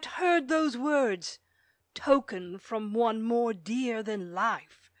 Have I not heard those words, token from one more dear than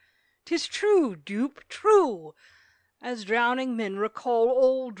life? 'Tis true, dupe, true, as drowning men recall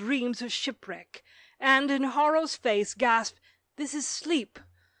old dreams of shipwreck, and in horror's face gasp, this is sleep.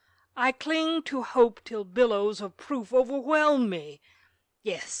 I cling to hope till billows of proof overwhelm me.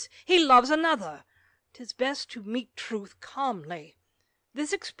 Yes, he loves another. 'Tis best to meet truth calmly.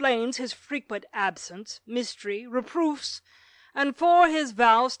 This explains his frequent absence, mystery, reproofs, and for his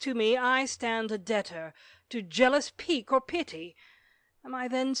vows to me I stand a debtor to jealous pique or pity. Am I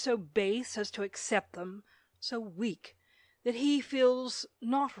then so base as to accept them, so weak, that he feels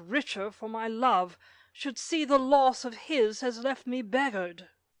not richer for my love, should see the loss of his has left me beggared?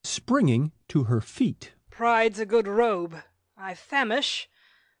 Springing to her feet. Pride's a good robe. I famish,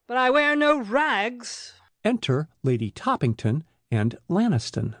 but I wear no rags. Enter Lady Toppington and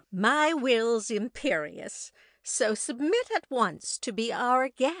Lanniston. My will's imperious, so submit at once to be our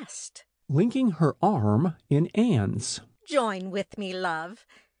guest. Linking her arm in Anne's. Join with me, love.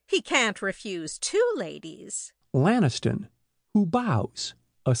 He can't refuse two ladies. Lanniston, who bows,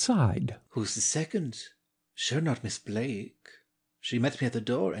 aside. Who's the second? Sure not Miss Blake. She met me at the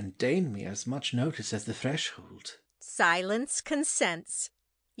door and deigned me as much notice as the threshold. Silence consents.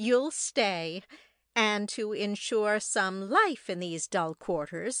 You'll stay, and to ensure some life in these dull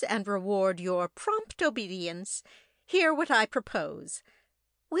quarters and reward your prompt obedience, hear what I propose.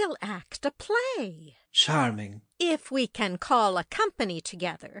 We'll act a play. Charming. If we can call a company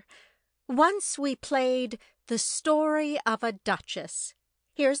together. Once we played The Story of a Duchess.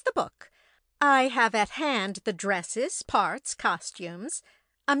 Here's the book. I have at hand the dresses, parts, costumes.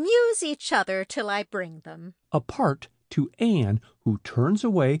 Amuse each other till I bring them. Apart to Anne, who turns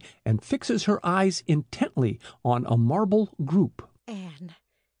away and fixes her eyes intently on a marble group. Anne,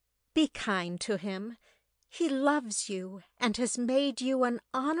 be kind to him. He loves you and has made you an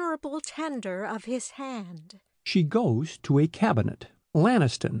honorable tender of his hand. She goes to a cabinet.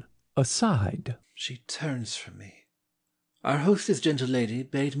 Lanniston, aside. She turns from me. Our hostess, gentle lady,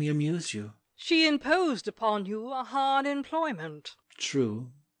 bade me amuse you. She imposed upon you a hard employment.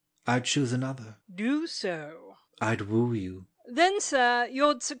 True. I'd choose another. Do so. I'd woo you. Then, sir,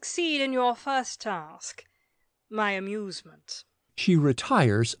 you'd succeed in your first task, my amusement. She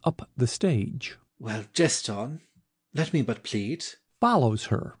retires up the stage. Well, jest on. Let me but plead. Follows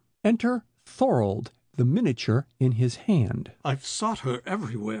her. Enter Thorold, the miniature in his hand. I've sought her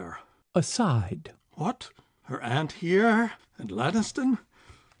everywhere. Aside. What? Her aunt here? And Lanniston?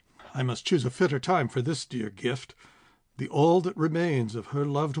 I must choose a fitter time for this dear gift, the all that remains of her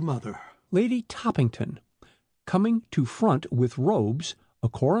loved mother. Lady Toppington, coming to front with robes, a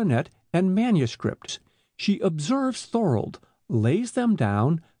coronet, and manuscripts. She observes Thorold, lays them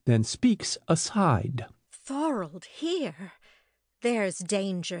down, then speaks aside. Thorold here. There's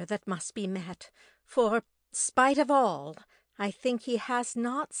danger that must be met, for, spite of all, I think he has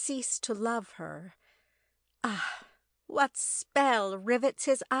not ceased to love her. Ah, what spell rivets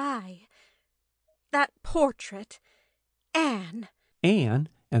his eye? That portrait, Anne. Anne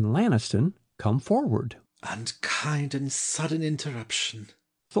and Lanniston come forward. Unkind and sudden interruption.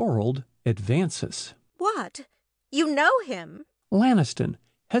 Thorold advances. What? You know him? Lanniston,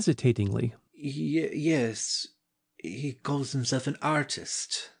 hesitatingly. Yes, he calls himself an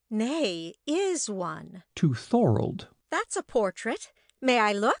artist. Nay, is one. To Thorold. That's a portrait. May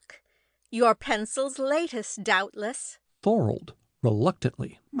I look? Your pencil's latest, doubtless. Thorold,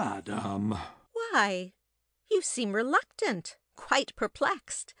 reluctantly. Madame. Why, you seem reluctant, quite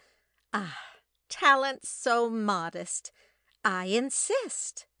perplexed. Ah, talent so modest. I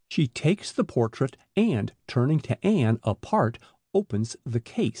insist. She takes the portrait and, turning to Anne apart, opens the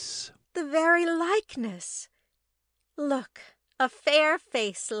case. The very likeness. Look, a fair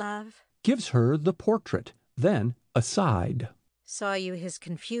face, love. Gives her the portrait, then aside. Saw you his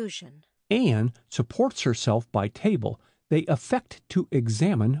confusion. Anne supports herself by table. They affect to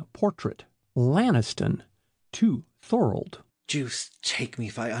examine portrait. Lanniston to Thorold. Deuce take me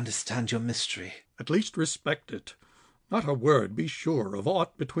if I understand your mystery. At least respect it. Not a word, be sure, of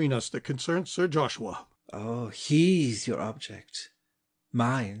aught between us that concerns Sir Joshua. Oh, he's your object.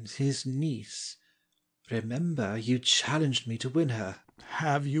 Mine's his niece. Remember, you challenged me to win her.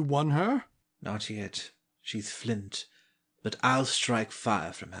 Have you won her? Not yet. She's flint. But I'll strike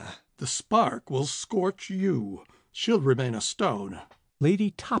fire from her. The spark will scorch you. She'll remain a stone.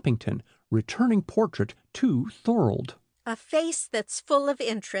 Lady Toppington, returning portrait to Thorold. A face that's full of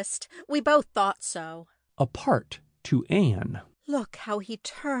interest. We both thought so. Apart to Anne. Look how he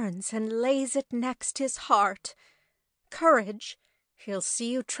turns and lays it next his heart. Courage. He'll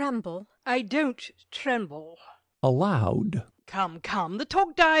see you tremble. I don't tremble. Aloud. Come, come, the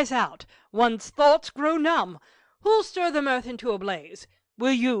talk dies out. One's thoughts grow numb. Who'll stir the mirth into a blaze?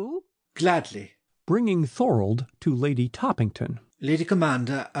 Will you? Gladly. Bringing Thorold to Lady Toppington. Lady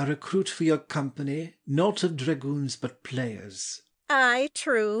Commander, a recruit for your company, not of dragoons but players. Aye,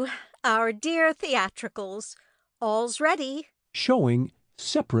 true. Our dear theatricals. All's ready. Showing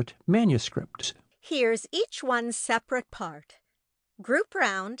separate manuscripts. Here's each one's separate part. Group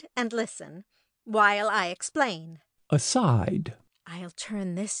round and listen, while I explain. Aside. I'll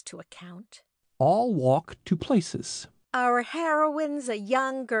turn this to account. All walk to places. Our heroine's a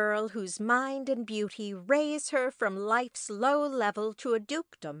young girl whose mind and beauty raise her from life's low level to a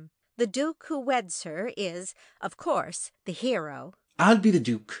dukedom. The duke who weds her is, of course, the hero. I'll be the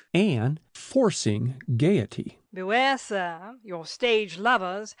duke. Anne forcing gaiety. Beware, sir, your stage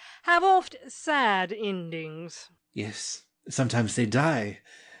lovers have oft sad endings. Yes, sometimes they die.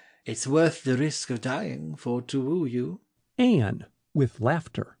 It's worth the risk of dying for to woo you. Anne with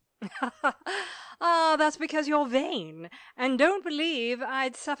laughter. Ah, that's because you're vain, and don't believe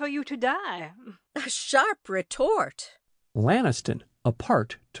I'd suffer you to die. A sharp retort. Lanniston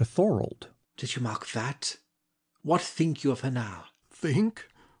apart to Thorold. Did you mark that? What think you of her now? Think?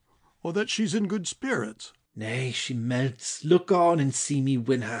 Or that she's in good spirits? Nay, she melts. Look on and see me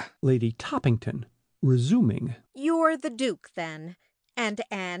win her. Lady Toppington, resuming. You're the duke, then, and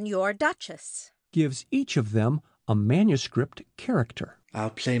Anne your duchess. Gives each of them a manuscript character. I'll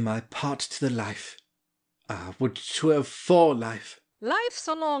play my part to the life. Ah, would 'twere for life. Life's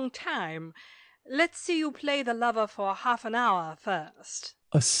a long time. Let's see you play the lover for half an hour first.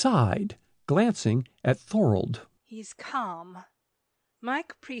 Aside, glancing at Thorold. He's calm. My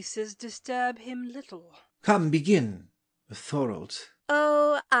caprices disturb him little. Come, begin, Thorold.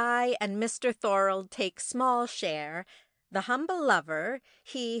 Oh, I and Mr. Thorold take small share. The humble lover,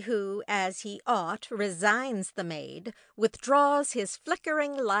 he who, as he ought, resigns the maid, withdraws his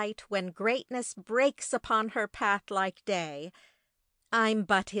flickering light when greatness breaks upon her path like day. I'm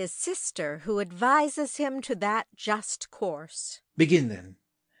but his sister who advises him to that just course. Begin, then.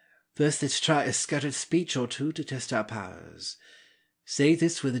 First let's try a scattered speech or two to test our powers. Say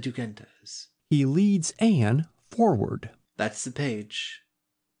this where the Duke enters. He leads Anne forward. That's the page.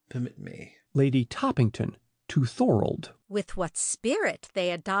 Permit me. Lady Toppington to Thorold. With what spirit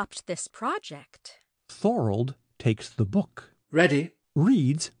they adopt this project. Thorold takes the book. Ready?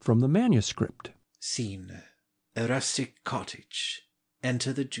 Reads from the manuscript. Scene. A rustic cottage.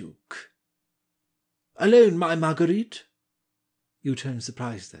 Enter the Duke. Alone, my Marguerite? You turn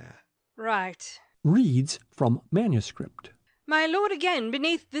surprised there. Right. Reads from manuscript. My lord, again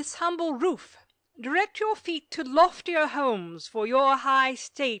beneath this humble roof, direct your feet to loftier homes for your high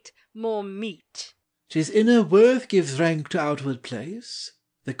state more meet. 'Tis inner worth gives rank to outward place.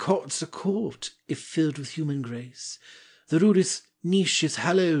 The court's a court, if filled with human grace. The rudest niche is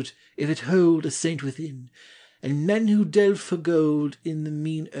hallowed, if it hold a saint within. And men who delve for gold in the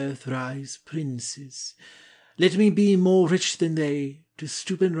mean earth rise princes. Let me be more rich than they, to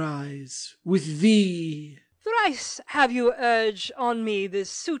stoop and rise with thee. Thrice have you urged on me this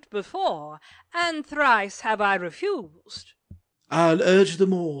suit before, and thrice have I refused. I'll urge the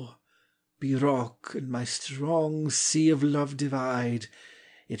more. Be rock, and my strong sea of love divide.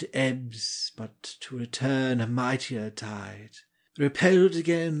 It ebbs, but to return a mightier tide. Repelled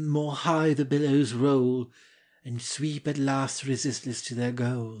again, more high the billows roll, and sweep at last resistless to their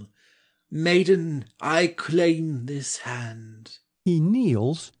goal. Maiden, I claim this hand. He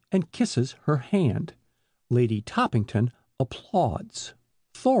kneels and kisses her hand. Lady Toppington applauds.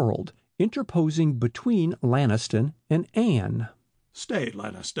 Thorold interposing between Lanniston and Anne. Stay,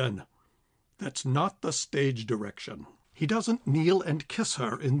 Lanniston. That's not the stage direction. He doesn't kneel and kiss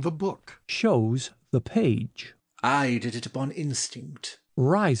her in the book. Shows the page. I did it upon instinct.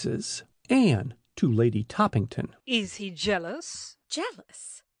 Rises. Anne to Lady Toppington. Is he jealous?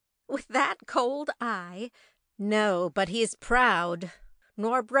 Jealous? With that cold eye? No, but he is proud,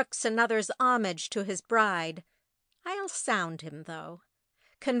 nor brooks another's homage to his bride. I'll sound him, though.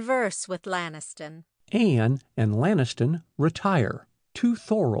 Converse with Lanniston. Anne and Lanniston retire. To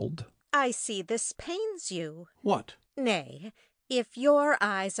Thorold. I see this pains you. What? Nay, if your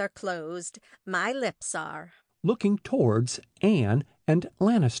eyes are closed, my lips are. Looking towards Anne and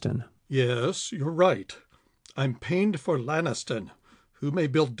Lanniston. Yes, you're right. I'm pained for Lanniston, who may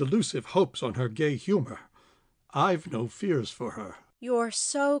build delusive hopes on her gay humor. I've no fears for her. You're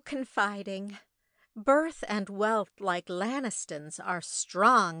so confiding. Birth and wealth like Lanniston's are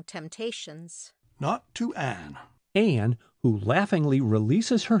strong temptations. Not to Anne. Anne, who laughingly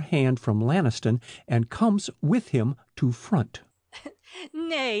releases her hand from Lanniston and comes with him to front.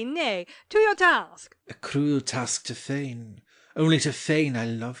 Nay, nay, to your task. A cruel task to feign. Only to feign I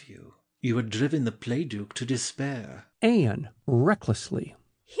love you. You had driven the Play-Duke to despair. Anne, recklessly.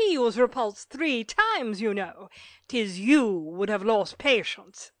 He was repulsed 3 times, you know. 'Tis you would have lost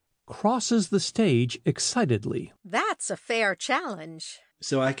patience. Crosses the stage excitedly. That's a fair challenge.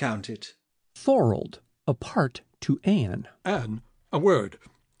 So I count it. Thorold, apart to Anne. Anne, a word.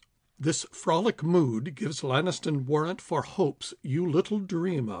 This frolic mood gives Lanniston warrant for hopes you little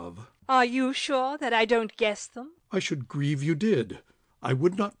dream of. Are you sure that I don't guess them? I should grieve you did. I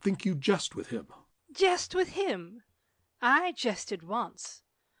would not think you jest with him. Jest with him? I jested once,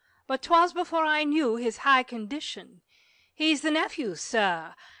 but 'twas before I knew his high condition. He's the nephew,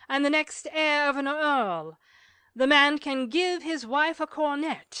 sir, and the next heir of an earl. The man can give his wife a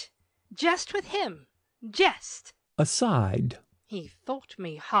coronet. Jest with him. Jest. Aside. He thought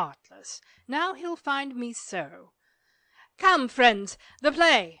me heartless. Now he'll find me so. Come, friends, the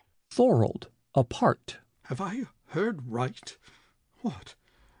play. Thorold, apart. Have I heard right? What?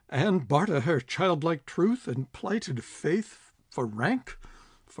 Anne barter her childlike truth and plighted faith for rank,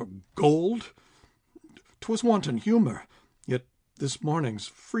 for gold? 'Twas wanton humour, yet this morning's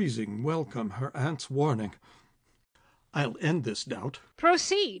freezing welcome her aunt's warning. I'll end this doubt.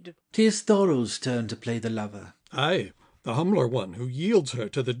 Proceed. 'Tis Thorold's turn to play the lover. Aye, the humbler one who yields her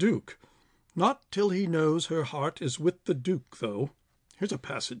to the Duke. Not till he knows her heart is with the Duke, though. Here's a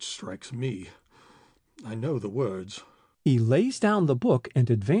passage strikes me. I know the words. He lays down the book and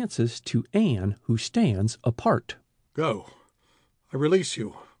advances to Anne, who stands apart. Go. I release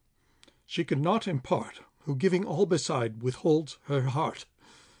you. She cannot impart, who giving all beside withholds her heart.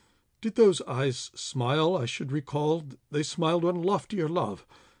 Did those eyes smile, I should recall, they smiled on loftier love,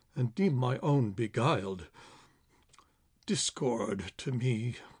 and deem my own beguiled. Discord to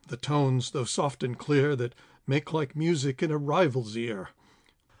me the tones, though soft and clear, that make like music in a rival's ear.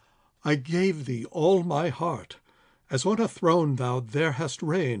 I gave thee all my heart, as on a throne thou there hast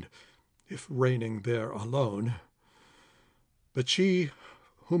reigned, if reigning there alone. But she,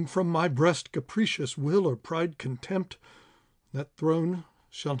 whom from my breast capricious will or pride contempt, that throne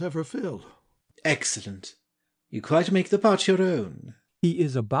shall never fill. Excellent. You quite make the part your own. He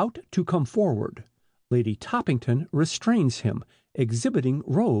is about to come forward. Lady Toppington restrains him, exhibiting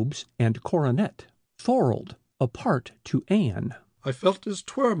robes and coronet. Thorold, apart to Anne. I felt as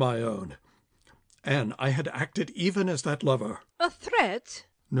 'twere my own. Anne, I had acted even as that lover. A threat?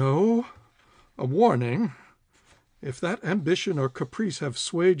 No, a warning. If that ambition or caprice have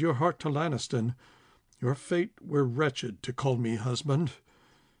swayed your heart to Lanniston, your fate were wretched to call me husband.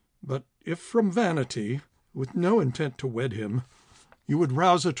 But if from vanity, with no intent to wed him, you would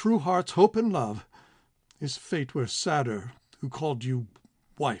rouse a true heart's hope and love, his fate were sadder who called you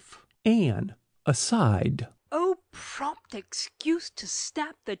wife. Anne, aside. Oh, prompt excuse to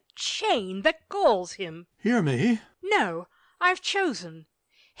snap the chain that galls him. Hear me. No, I've chosen.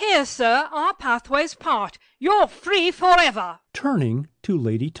 Here, sir, our pathways part. You're free forever. Turning to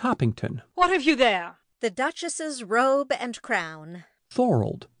Lady Toppington. What have you there? The Duchess's robe and crown.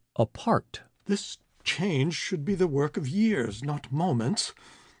 Thorold, apart. This change should be the work of years, not moments.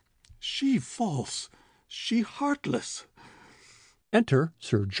 She false, she heartless. Enter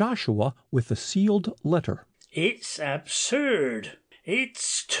Sir Joshua with the sealed letter. It's absurd.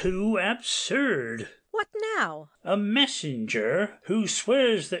 It's too absurd. What now? A messenger who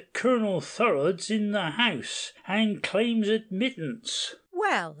swears that Colonel Thorold's in the house and claims admittance.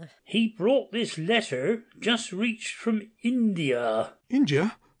 Well, He brought this letter just reached from India.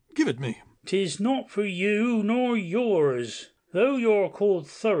 India, give it me. 'Tis not for you nor yours. Though you're called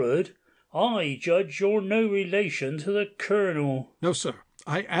Thorold, I judge you're no relation to the Colonel. No, sir,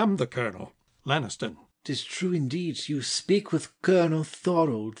 I am the Colonel, Lanniston. 'Tis true indeed, you speak with Colonel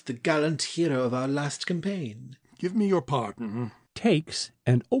Thorold, the gallant hero of our last campaign. Give me your pardon. Takes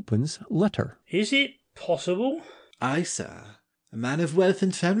and opens letter. Is it possible? Ay, sir, a man of wealth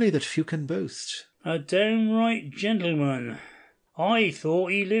and family that few can boast. A downright gentleman. I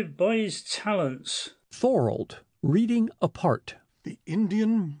thought he lived by his talents. Thorold, reading apart. The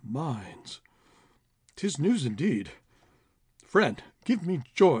Indian mines. 'Tis news indeed. Friend, give me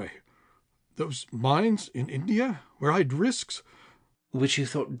joy. Those mines in India, where I'd risks, Which you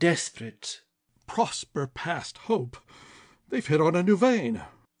thought desperate. prosper past hope. They've hit on a new vein.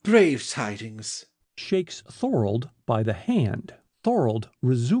 Brave tidings. Shakes Thorold by the hand. Thorold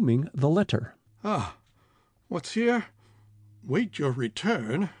resuming the letter. Ah, what's here? Wait your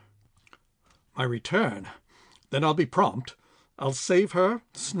return. My return? Then I'll be prompt. I'll save her,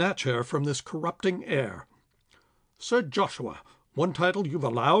 snatch her from this corrupting air. Sir Joshua, one title you've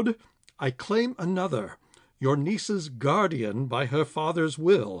allowed, I claim another, your niece's guardian by her father's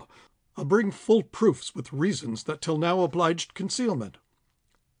will. I'll bring full proofs with reasons that till now obliged concealment.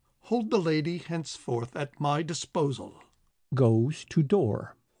 Hold the lady henceforth at my disposal. Goes to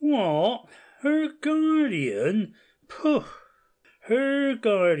door. What? Her guardian? Pooh! Her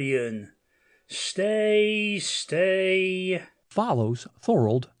guardian. Stay, stay. Follows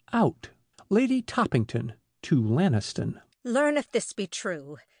Thorold out. Lady Toppington to Lanniston. learn if this be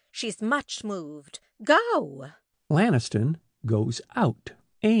true. She's much moved. Go! Lanniston goes out.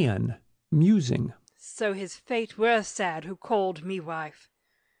 Anne, musing. So his fate were sad who called me wife.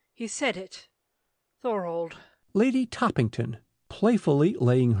 He said it. Thorold. Lady Toppington, playfully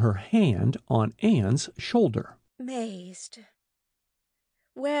laying her hand on Anne's shoulder. Mazed.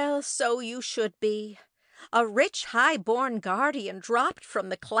 Well, so you should be. A rich, high-born guardian dropped from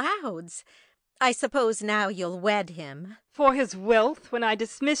the clouds. I suppose now you'll wed him. For his wealth when I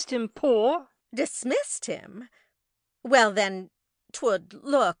dismissed him poor? Dismissed him? Well, then, 'twould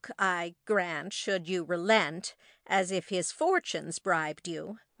look, I grant, should you relent, as if his fortunes bribed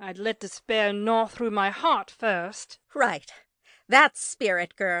you. I'd let despair gnaw through my heart first. Right. That's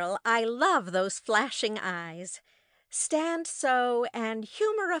spirit, girl. I love those flashing eyes. Stand so and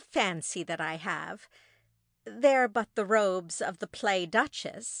humour a fancy that I have. They're but the robes of the play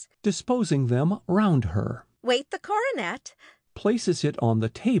Duchess. Disposing them round her. Wait the coronet. Places it on the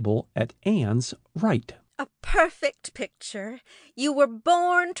table at Anne's right. A perfect picture. You were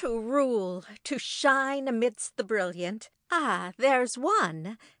born to rule, to shine amidst the brilliant. Ah, there's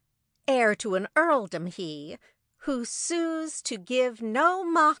one. Heir to an earldom he, who sues to give no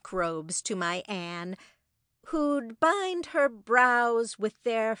mock robes to my Anne, who'd bind her brows with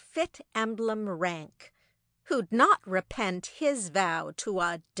their fit emblem rank, who'd not repent his vow to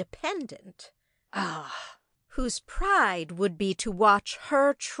a dependent. Ah! Whose pride would be to watch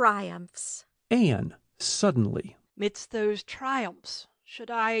her triumphs. Anne, suddenly. Midst those triumphs should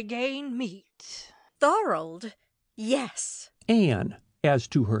I again meet. Thorold, yes. Anne, as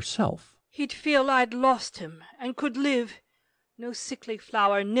to herself. He'd feel I'd lost him, and could live. No sickly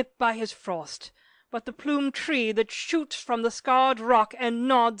flower nipped by his frost, but the plumed tree that shoots from the scarred rock and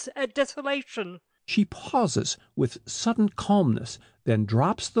nods at desolation. She pauses with sudden calmness, then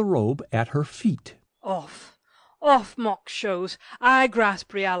drops the robe at her feet. Off mock shows, I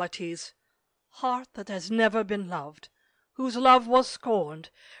grasp realities. Heart that has never been loved, whose love was scorned,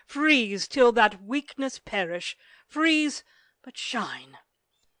 freeze till that weakness perish, freeze but shine.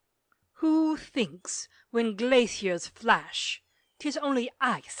 Who thinks when glaciers flash, 'tis only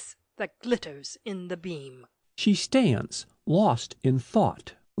ice that glitters in the beam? She stands, lost in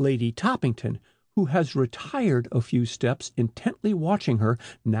thought. Lady Toppington, who has retired a few steps, intently watching her,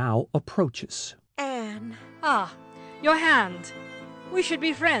 now approaches. Anne. Ah, your hand. We should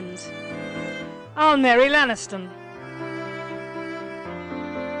be friends. I'll marry Lanniston.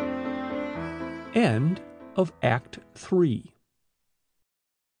 End of Act 3.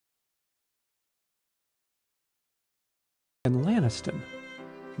 And Lanniston.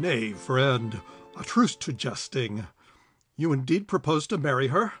 Nay, friend, A truce to jesting. You indeed propose to marry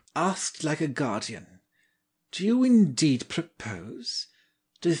her? Asked like a guardian. Do you indeed propose?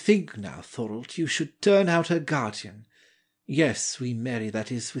 To think now, Thorold, you should turn out her guardian. Yes, we marry,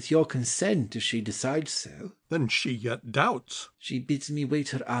 that is, with your consent, if she decides so. Then she yet doubts. She bids me wait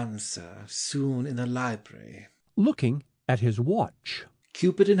her answer, soon in the library. Looking at his watch.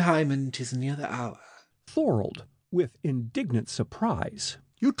 Cupid and Hymen, 'tis near the hour. Thorold, with indignant surprise.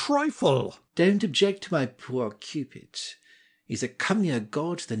 You trifle! Don't object to my poor Cupid. He's a comelier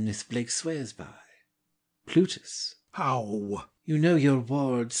god than Miss Blake swears by. Plutus. How? You know your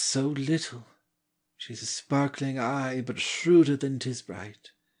ward so little. She's a sparkling eye, but shrewder than 'tis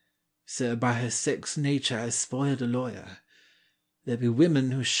bright. Sir, by her sex nature has spoiled a lawyer. There be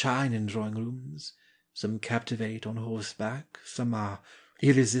women who shine in drawing-rooms. Some captivate on horseback, some are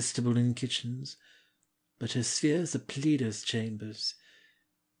irresistible in kitchens. But her sphere's a pleader's chambers.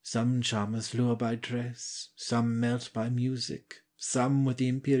 Some charmers lure by dress, some melt by music, some with the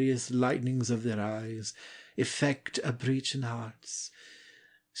imperious lightnings of their eyes effect a breach in hearts,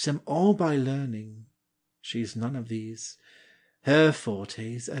 some all by learning. She's none of these. Her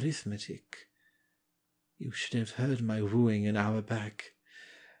forte's arithmetic. You should have heard my wooing an hour back.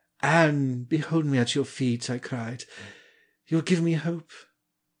 Anne, behold me at your feet, I cried. You'll give me hope.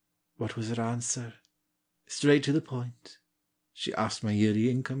 What was her answer? Straight to the point. She asked my yearly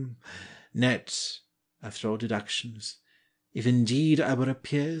income, net, after all deductions. If indeed I were a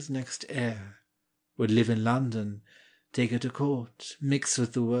peer's next heir, would live in London, take her to court, mix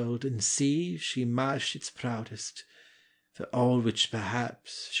with the world, and see she matched its proudest, for all which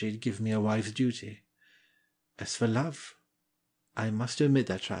perhaps she'd give me a wife's duty. As for love, I must omit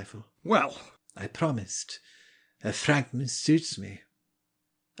that trifle. Well, I promised. Her frankness suits me.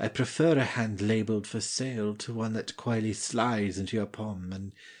 I prefer a hand labelled for sale to one that coyly slides into your palm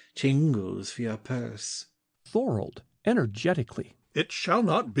and tingles for your purse. Thorold, energetically. it shall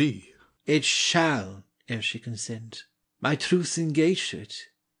not be. It shall, ere she consent. My truth's engaged to it.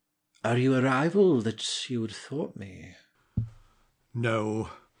 Are you a rival that you would thwart me? No.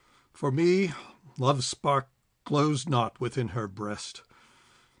 For me, love's spark glows not within her breast.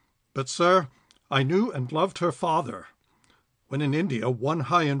 But, sir, I knew and loved her father. When in India one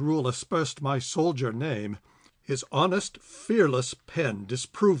high in rule aspersed my soldier name, his honest, fearless pen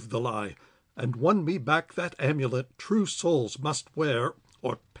disproved the lie, and won me back that amulet true souls must wear,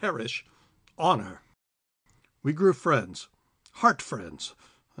 or perish, honor. We grew friends, heart friends,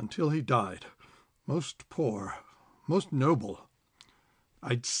 until he died, most poor, most noble.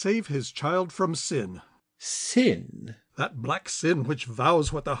 I'd save his child from sin. Sin? That black sin which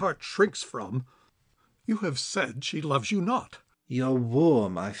vows what the heart shrinks from. You have said she loves you not. You're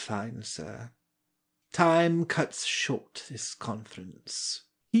warm, I find, sir. Time cuts short this conference.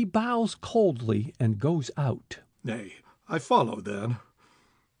 He bows coldly and goes out. Nay, I follow then.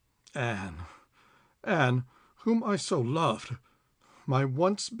 Anne, whom I so loved, my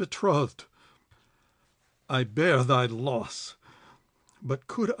once betrothed. I bear thy loss, but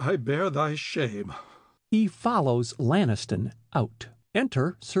could I bear thy shame? He follows Lanniston out.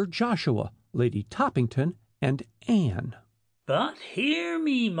 Enter Sir Joshua, Lady Toppington, and Anne. But hear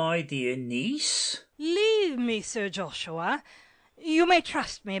me, my dear niece. Leave me, Sir Joshua. You may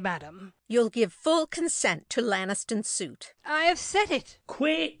trust me, madam. You'll give full consent to Lanniston's suit. I have said it.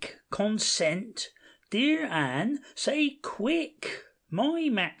 Quick consent. Dear Anne, say quick. My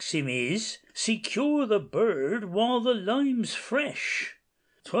maxim is, secure the bird while the lime's fresh.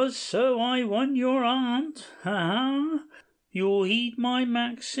 'Twas so I won your aunt, ha! You'll heed my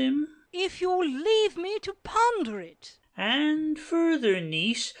maxim? If you'll leave me to ponder it. And further,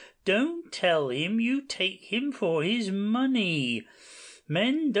 niece, don't tell him you take him for his money.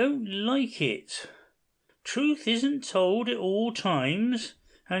 Men don't like it. Truth isn't told at all times,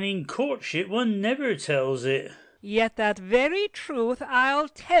 and in courtship one never tells it. Yet that very truth I'll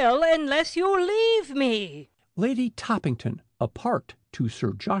tell unless you leave me. Lady Toppington, apart to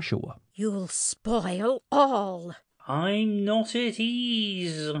Sir Joshua. You'll spoil all. I'm not at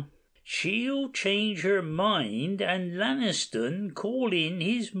ease. She'll change her mind and Lanniston call in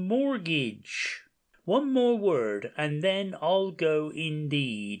his mortgage. One more word, and then I'll go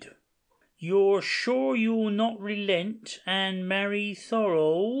indeed. You're sure you'll not relent and marry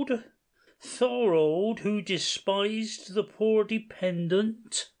Thorold? Thorold, who despised the poor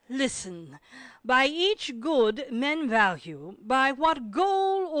dependent? Listen, by each good men value, by what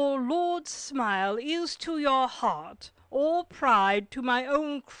goal or lord's smile is to your heart, or pride to my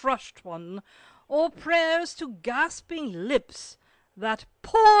own crushed one, or prayers to gasping lips, that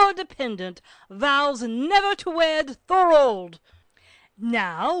poor dependent vows never to wed Thorold.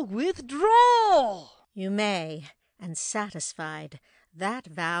 Now withdraw. You may, and satisfied, that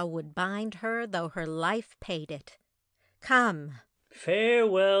vow would bind her though her life paid it. Come.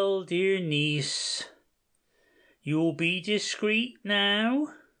 Farewell, dear niece. You'll be discreet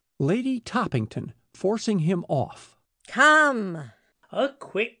now? Lady Toppington, forcing him off. Come. A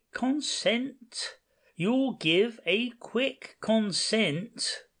quick consent. You'll give a quick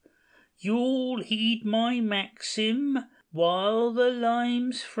consent. You'll heed my maxim while the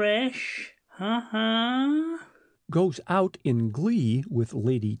lime's fresh. Ha! Goes out in glee with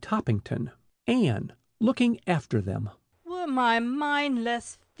Lady Toppington. Anne, looking after them. Were my mind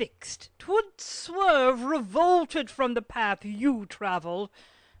less fixed, 'twould swerve revolted from the path you travel.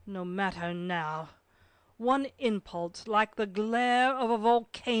 No matter now. One impulse, like the glare of a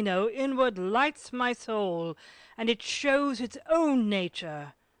volcano, inward lights my soul, and it shows its own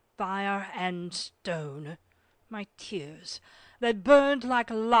nature, fire and stone. My tears, that burned like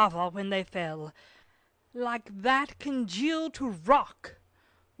lava when they fell, like that congealed to rock,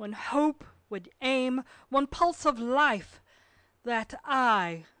 when hope would aim, one pulse of life, that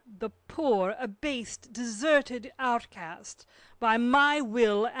I, the poor, abased, deserted outcast, by my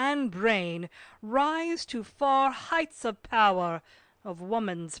will and brain, rise to far heights of power, of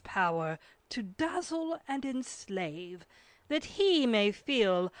woman's power, to dazzle and enslave, that he may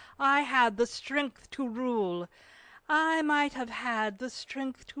feel I had the strength to rule, I might have had the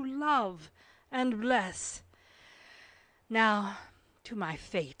strength to love and bless. Now to my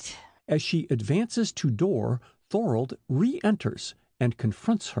fate. As she advances to door, Thorold re-enters and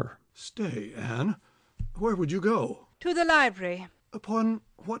confronts her. Stay, Anne. Where would you go? To the library. Upon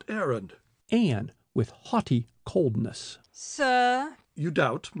what errand? Anne, with haughty coldness. Sir. You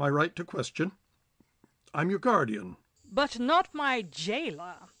doubt my right to question? I'm your guardian. But not my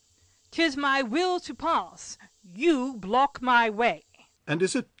jailer. 'Tis my will to pass. You block my way. And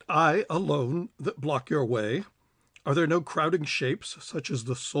is it I alone that block your way? Are there no crowding shapes, such as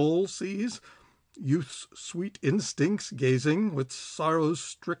the soul sees? Youth's sweet instincts gazing, with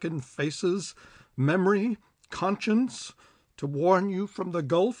sorrow-stricken faces, memory, conscience, to warn you from the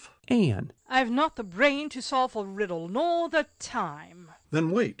gulf? Anne. I've not the brain to solve a riddle, nor the time.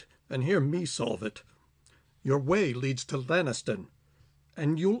 Then wait, and hear me solve it. Your way leads to Lanniston,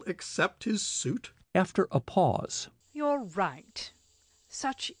 and you'll accept his suit? After a pause. You're right.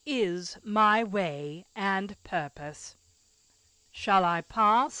 Such is my way and purpose. Shall I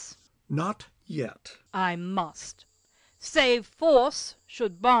pass? Not yet. I must. Save force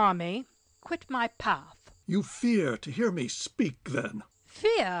should bar me. Quit my path. You fear to hear me speak, then?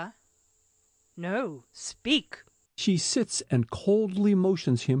 Fear? No, speak. She sits and coldly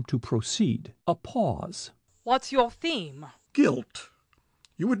motions him to proceed. A pause. What's your theme? Guilt.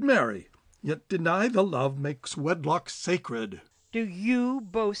 You would marry, yet deny the love makes wedlock sacred. Do you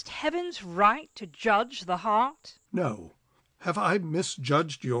boast heaven's right to judge the heart? No. Have I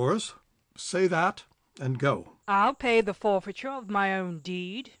misjudged yours? Say that, and go. I'll pay the forfeiture of my own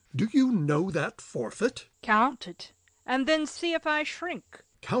deed. Do you know that forfeit? Count it, and then see if I shrink.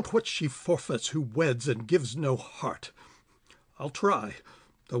 Count what she forfeits who weds and gives no heart. I'll try.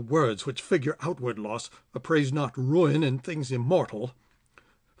 The words which figure outward loss appraise not ruin in things immortal.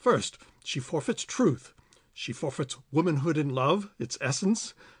 First, she forfeits truth. She forfeits womanhood in love, its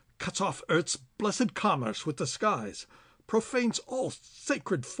essence, cuts off earth's blessed commerce with the skies, profanes all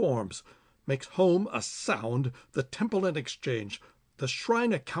sacred forms, makes home a sound, the temple an exchange, the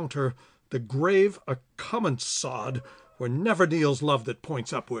shrine a counter, the grave a common sod, where never kneels love that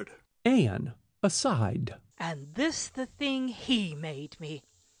points upward. Anne, aside. And this the thing he made me.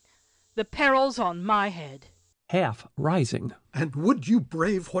 The peril's on my head. Half rising. And would you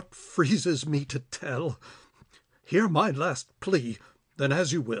brave what freezes me to tell? Hear my last plea, then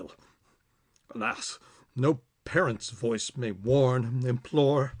as you will. Alas, no parent's voice may warn,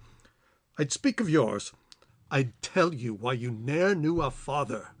 implore. I'd speak of yours. I'd tell you why you ne'er knew a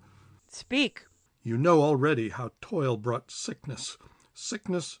father. Speak. You know already how toil brought sickness,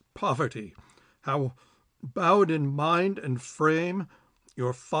 poverty, how, bowed in mind and frame,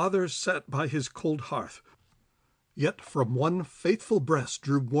 your father sat by his cold hearth, yet from one faithful breast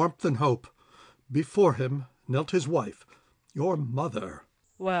drew warmth and hope. Before him knelt his wife, your mother.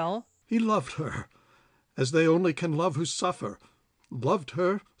 Well? He loved her, as they only can love who suffer, loved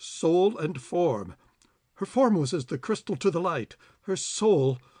her soul and form. Her form was as the crystal to the light, her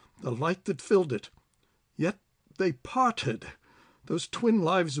soul the light that filled it. Yet they parted. Those twin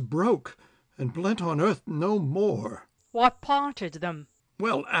lives broke, and blent on earth no more. What parted them?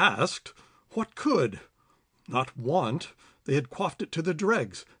 Well asked. What could? Not want. They had quaffed it to the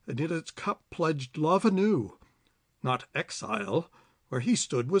dregs, and in its cup pledged love anew. Not exile, Where he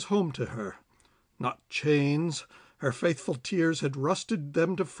stood was home to her. Not chains, her faithful tears had rusted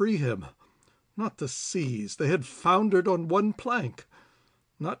them to free him. Not the seas, they had foundered on one plank.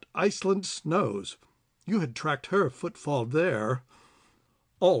 Not Iceland's snows, you had tracked her footfall there.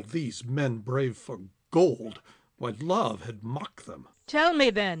 All these men brave for gold, while love had mocked them. Tell me,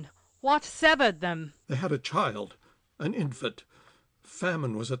 then, what severed them? They had a child, an infant.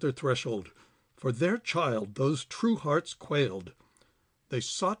 Famine was at their threshold. For their child those true hearts quailed. They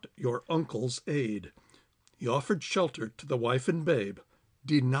sought your uncle's aid. He offered shelter to the wife and babe,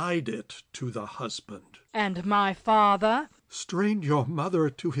 denied it to the husband. And my father? Strained your mother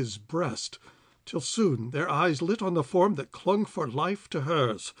to his breast, till soon their eyes lit on the form that clung for life to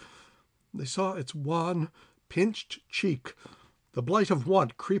hers. They saw its wan, pinched cheek, the blight of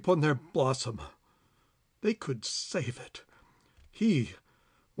want creep on their blossom. They could save it. He,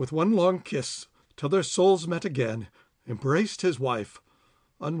 with one long kiss, till their souls met again, embraced his wife,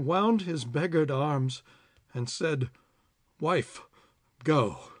 unwound his beggared arms, and said, "Wife,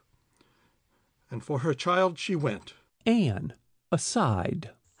 go." And for her child she went. Anne,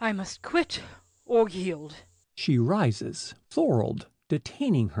 aside. I must quit or yield. She rises. Thorold,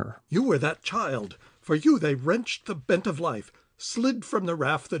 detaining her. You were that child. For you they wrenched the bent of life, slid from the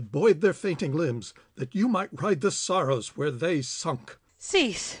raft that buoyed their fainting limbs, that you might ride the sorrows where they sunk.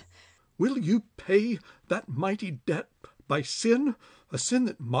 Cease. Will you pay that mighty debt by sin, a sin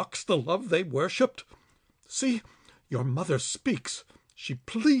that mocks the love they worshipped? See, your mother speaks. She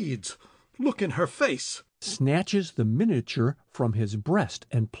pleads. Look in her face. Snatches the miniature from his breast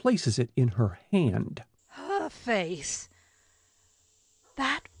and places it in her hand. Her face.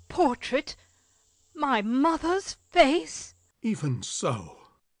 That portrait. My mother's face. Even so.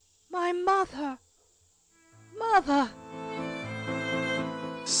 My mother. Mother.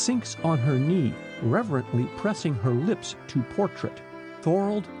 Sinks on her knee, reverently pressing her lips to portrait.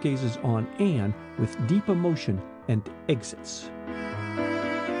 Thorold gazes on Anne with deep emotion and exits.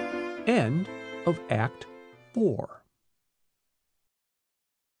 End of Act 4.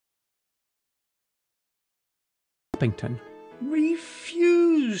 Toppington.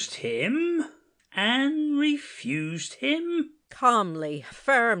 Refused him? Anne refused him? Calmly,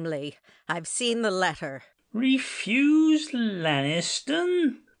 firmly. I've seen the letter. Refused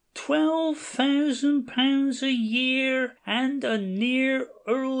Lanniston? £12,000 a year and a near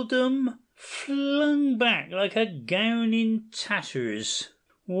earldom flung back like a gown in tatters.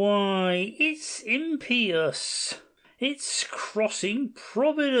 Why, it's impious. It's crossing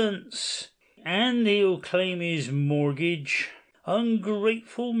Providence. And he'll claim his mortgage.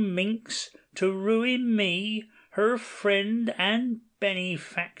 Ungrateful minx, to ruin me, her friend and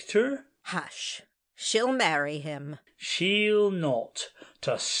benefactor. Hush. She'll marry him. She'll not,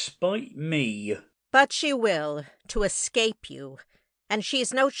 to spite me. But she will, to escape you. And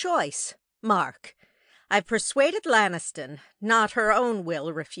she's no choice. Mark, I've persuaded Lanniston. Not her own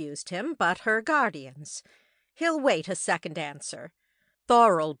will refused him, but her guardian's. He'll wait a second answer.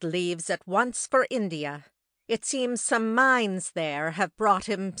 Thorold leaves at once for India. It seems some mines there have brought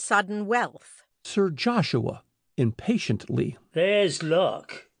him sudden wealth. Sir Joshua, impatiently. There's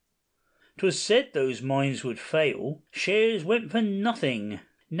luck. 'Twas said those mines would fail. Shares went for nothing.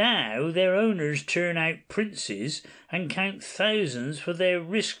 Now their owners turn out princes and count thousands for their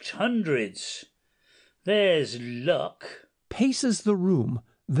risked hundreds. There's luck. Paces the room,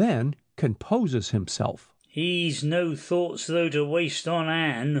 then composes himself. He's no thoughts, though, to waste on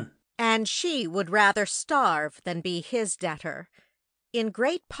Anne. And she would rather starve than be his debtor. In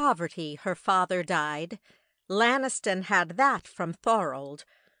great poverty her father died. Lanniston had that from Thorold.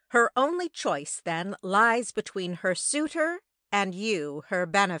 Her only choice, then, lies between her suitor and you, her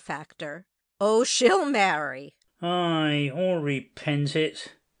benefactor. Oh, she'll marry. Aye, or repent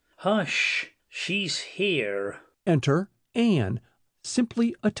it. Hush, she's here. Enter Anne,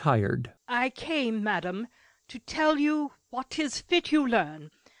 simply attired. I came, madam, to tell you what 'tis fit you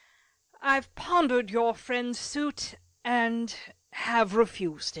learn. I've pondered your friend's suit, and have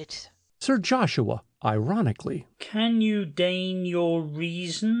refused it. Sir Joshua, ironically. Can you deign your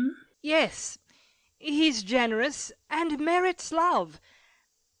reason? Yes, he's generous, and merits love.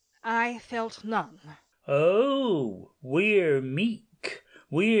 I felt none. Oh, we're meek,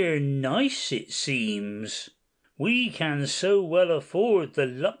 we're nice, it seems. We can so well afford the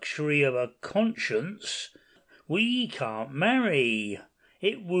luxury of a conscience. We can't marry.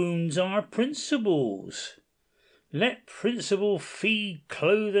 It wounds our principles. Let principle feed,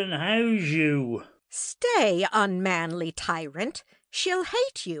 clothe, and house you. Stay, unmanly tyrant. She'll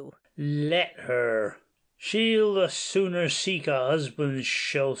hate you. Let her. She'll the sooner seek a husband's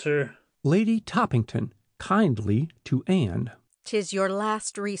shelter. Lady Toppington, kindly to Anne. 'Tis your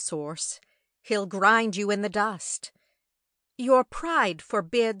last resource. He'll grind you in the dust. Your pride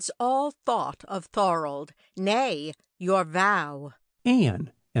forbids all thought of Thorold, nay, your vow.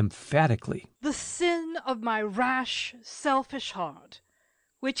 Anne, emphatically. The sin of my rash, selfish heart,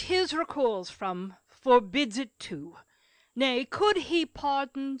 which his recoils from, forbids it too. Nay, could he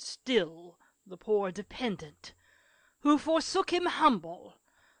pardon still the poor dependent, who forsook him humble,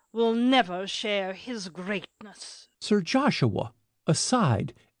 will never share his greatness. Sir Joshua,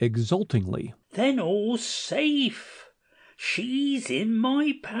 aside, exultingly. Then all's safe. She's in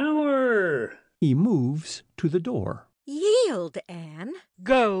my power. He moves to the door. Yield, Anne.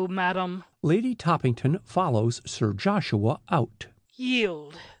 Go, madam. Lady Toppington follows Sir Joshua out.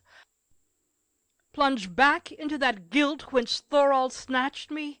 Yield. Plunge back into that guilt whence Thorold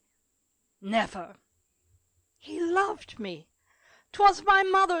snatched me? Never. He loved me. 'Twas my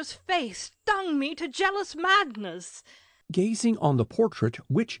mother's face stung me to jealous madness. Gazing on the portrait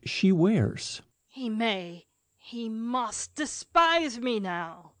which she wears. He must despise me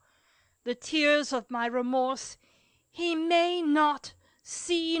now. The tears of my remorse he may not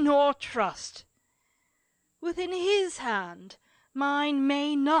see nor trust. Within his hand mine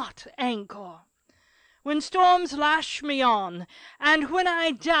may not anchor. When storms lash me on, and when I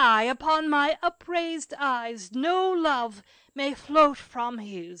die, upon my upraised eyes no love may float from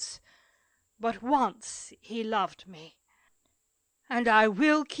his. But once he loved me, and I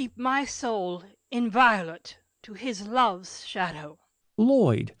will keep my soul inviolate to his love's shadow.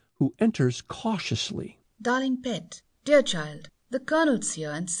 Lloyd, who enters cautiously. Darling pet, dear child, the colonel's here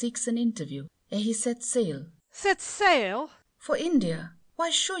and seeks an interview ere he sets sail. Set sail? For India. Why,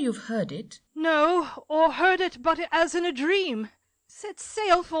 sure you've heard it. No, or heard it but as in a dream. Set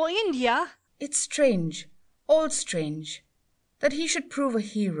sail for India? It's strange, all strange, that he should prove a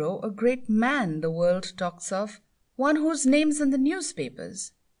hero, a great man the world talks of, one whose name's in the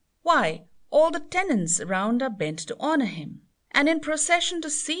newspapers. Why, all the tenants around are bent to honor him, and in procession to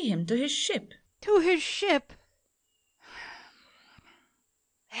see him to his ship. To his ship?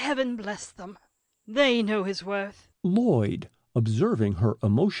 Heaven bless them. They know his worth. Lloyd, observing her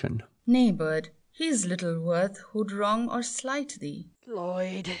emotion. Nay, bird, he's little worth who'd wrong or slight thee.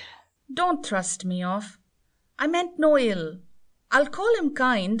 Lloyd. Don't thrust me off. I meant no ill. I'll call him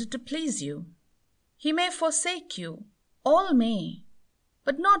kind to please you. He may forsake you, all may,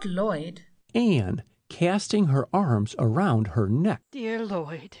 but not Lloyd. Anne, casting her arms around her neck. Dear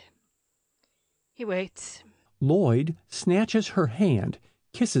Lloyd. He waits. Lloyd snatches her hand,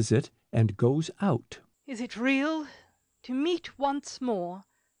 kisses it, and goes out. Is it real? To meet once more,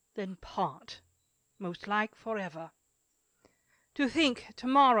 then part, most like forever. To think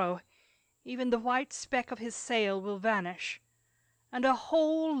tomorrow even the white speck of his sail will vanish, and a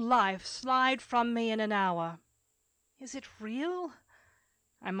whole life slide from me in an hour. Is it real?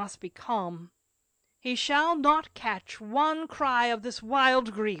 I must be calm. He shall not catch one cry of this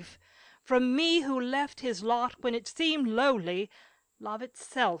wild grief from me who left his lot when it seemed lowly. Love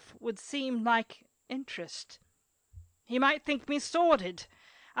itself would seem like interest. He might think me sordid.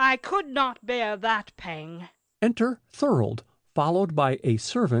 I could not bear that pang. Enter Thorold, followed by a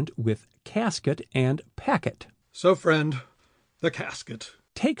servant with casket and packet. So, friend, the casket.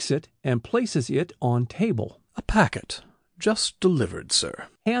 Takes it and places it on table. A packet, just delivered, sir.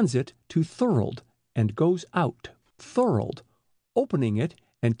 Hands it to Thorold and goes out. Thorold, opening it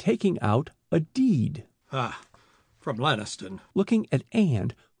and taking out a deed. Ah, from Lanniston. Looking at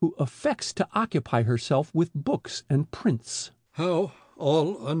Anne, who affects to occupy herself with books and prints. How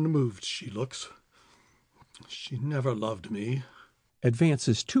all unmoved she looks. She never loved me.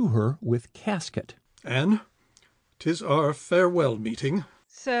 Advances to her with casket. Anne, 'tis our farewell meeting.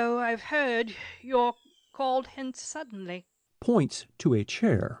 So I've heard. You're called hence suddenly. Points to a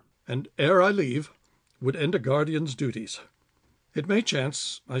chair. And ere I leave, would end a guardian's duties. It may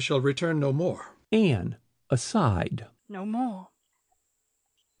chance I shall return no more. Anne, aside. No more.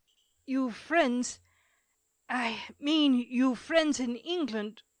 You friends, I mean you friends in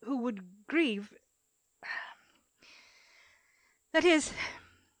England who would grieve, that is,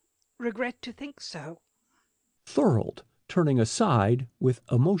 regret to think so. Thorold, turning aside with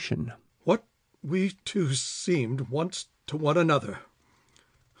emotion. What we two seemed once to one another,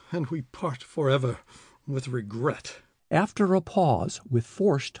 and we part forever with regret. After a pause, with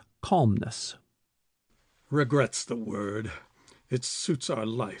forced calmness. Regret's the word. It suits our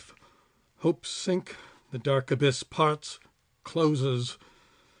life. Hopes sink, the dark abyss parts, closes,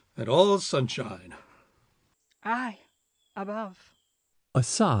 and all's sunshine. Aye, above.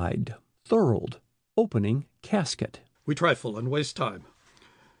 Aside. Thorold, opening casket. We trifle and waste time.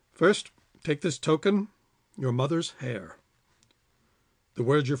 First, take this token, your mother's hair. The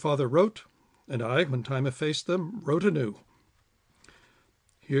words your father wrote, and I, when time effaced them, wrote anew.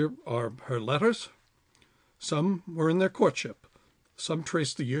 Here are her letters. Some were in their courtship. Some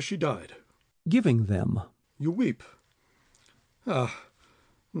trace the year she died. Giving them. You weep. Ah,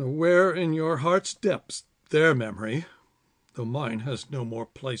 where in your heart's depths their memory, though mine has no more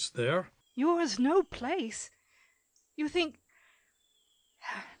place there. Yours no place? You think...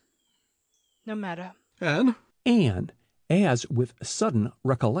 No matter. Anne? Anne, as with sudden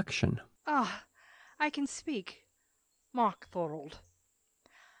recollection. Ah, I can speak. Mark Thorold.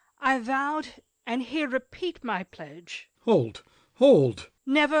 I vowed, and here repeat my pledge. Hold, hold.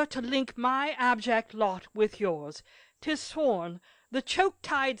 Never to link my abject lot with yours. 'Tis sworn, the choke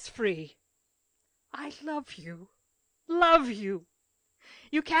tide's free. I love you, love you.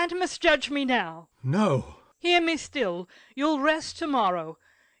 You can't misjudge me now. No. Hear me still, you'll rest tomorrow.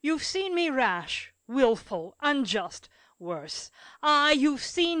 You've seen me rash, wilful, unjust, worse. Aye, you've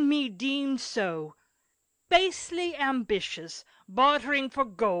seen me deemed so. Basely ambitious, bartering for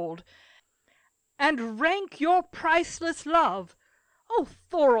gold, and rank your priceless love. O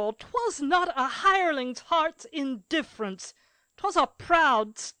Thorold, 'twas not a hireling's heart's indifference. 'Twas a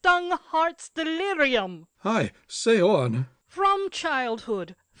proud, stung heart's delirium. Aye, say on. From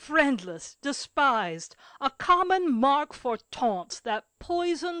childhood, friendless, despised, a common mark for taunts that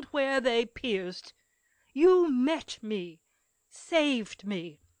poisoned where they pierced, you met me, saved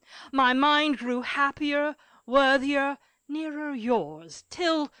me. My mind grew happier, worthier, nearer yours,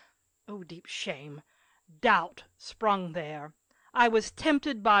 till, O deep shame, doubt sprung there. I was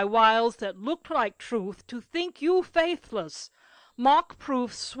tempted by wiles that looked like truth to think you faithless. Mock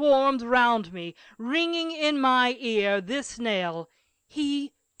proof swarmed round me, ringing in my ear this nail,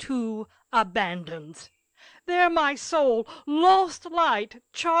 he too abandons. There my soul, lost light,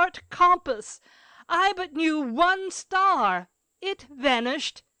 chart, compass. I but knew one star. It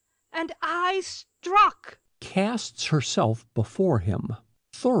vanished, and I struck. Casts herself before him.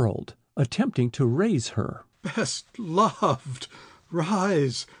 Thorold, attempting to raise her. Best loved,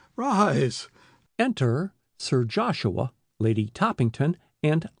 rise, rise. Enter Sir Joshua, Lady Toppington,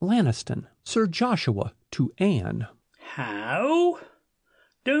 and Lanniston. Sir Joshua to Anne. How?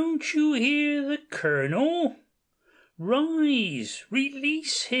 Don't you hear the Colonel? Rise,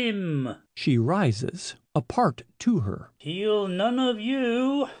 release him. She rises, apart to her. He'll none of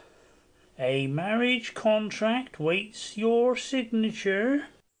you. A marriage contract waits your signature.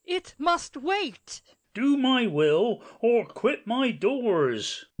 It must wait. Do my will, or quit my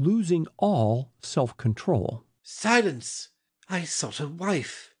doors. Losing all self-control. Silence! I sought a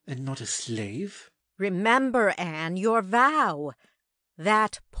wife, and not a slave. Remember, Anne, your vow.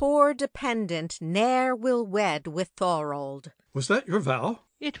 That poor dependent ne'er will wed with Thorold. Was that your vow?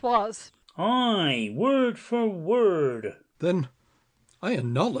 It was. Aye, word for word. Then I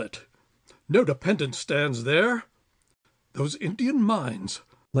annul it. No dependent stands there. Those Indian mines.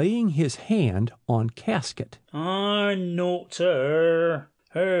 Laying his hand on casket. Ah, not to her.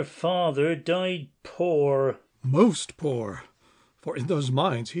 Her father died poor. Most poor. For in those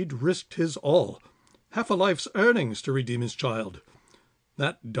mines he'd risked his all, half a life's earnings to redeem his child.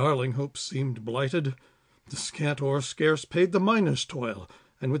 That darling hope seemed blighted. The scant ore scarce paid the miner's toil,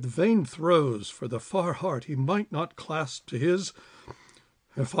 and with vain throes for the far heart he might not clasp to his,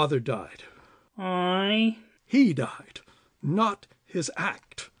 her father died. Aye. He died, not his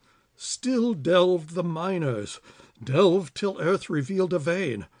act. Still delved the miners, delved till earth revealed a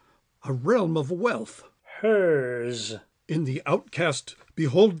vein, a realm of wealth. Hers. In the outcast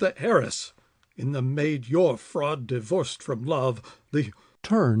behold the heiress. In the maid your fraud divorced from love, the...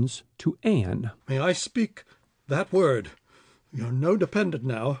 Turns to Anne. May I speak that word? You're no dependent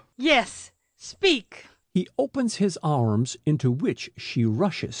now. Yes, speak. He opens his arms, into which she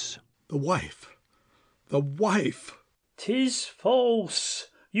rushes. The wife. The wife. 'Tis false.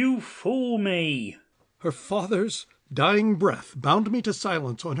 You fool me. Her father's dying breath bound me to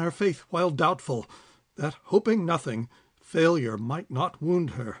silence on her faith while doubtful, that, hoping nothing, failure might not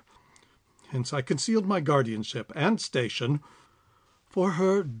wound her. Hence I concealed my guardianship and station. For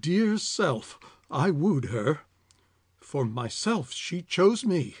her dear self I wooed her. For myself she chose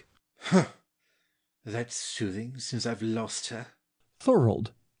me. Huh. That's soothing, since I've lost her.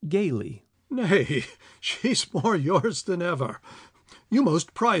 Thorold, gaily. Nay, she's more yours than ever. You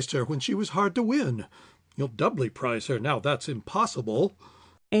most prized her when she was hard to win. You'll doubly prize her now that's impossible.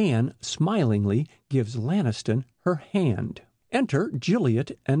 Anne smilingly gives Lanniston her hand. Enter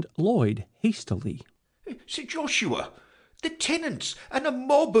Gilliatt and Lloyd hastily. Sir Joshua, the tenants and a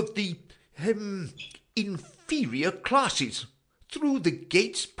mob of the inferior classes, through the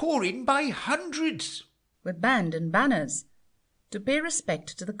gates pour in by hundreds. With band and banners. To pay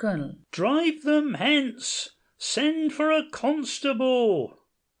respect to the colonel. Drive them hence. Send for a constable.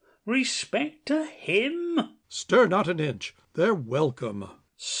 Respect to him. Stir not an inch. They're welcome.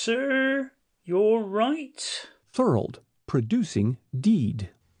 Sir, you're right. Thorold, producing deed.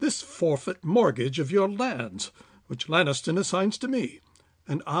 This forfeit mortgage of your lands, which Lanniston assigns to me,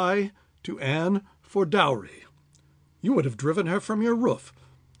 and I to Anne for dowry. You would have driven her from your roof,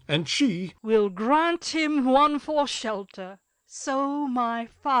 and she will grant him one for shelter, so my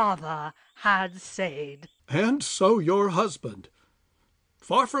father had said. And so your husband.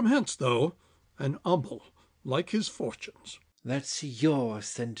 Far from hence, though, and humble, like his fortunes. That's your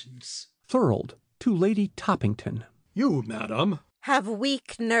sentence. Thorold, to Lady Toppington. You, madam, have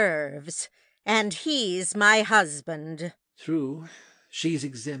weak nerves, and he's my husband. True, she's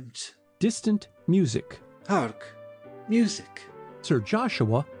exempt. Distant music. Hark, music. Sir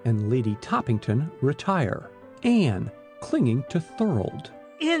Joshua and Lady Toppington retire. Anne, clinging to Thorold.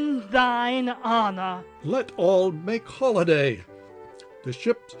 In thine honour. Let all make holiday. The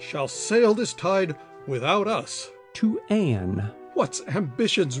ships shall sail this tide without us. To Anne. What's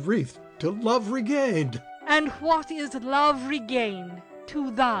ambition's wreath to love regained? And what is love regained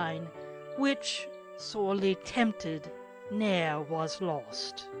to thine, which, sorely tempted, ne'er was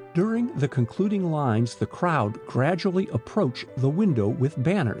lost? During the concluding lines, the crowd gradually approach the window with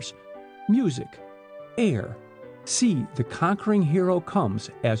banners. Music. Air. See, the conquering hero comes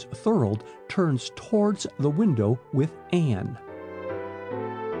as Thorold turns towards the window with Anne.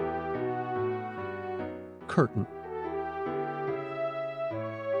 Curtain.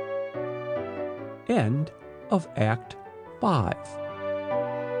 End of Act 5.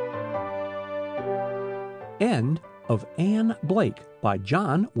 End of Anne Blake by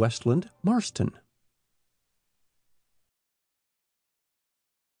John Westland Marston.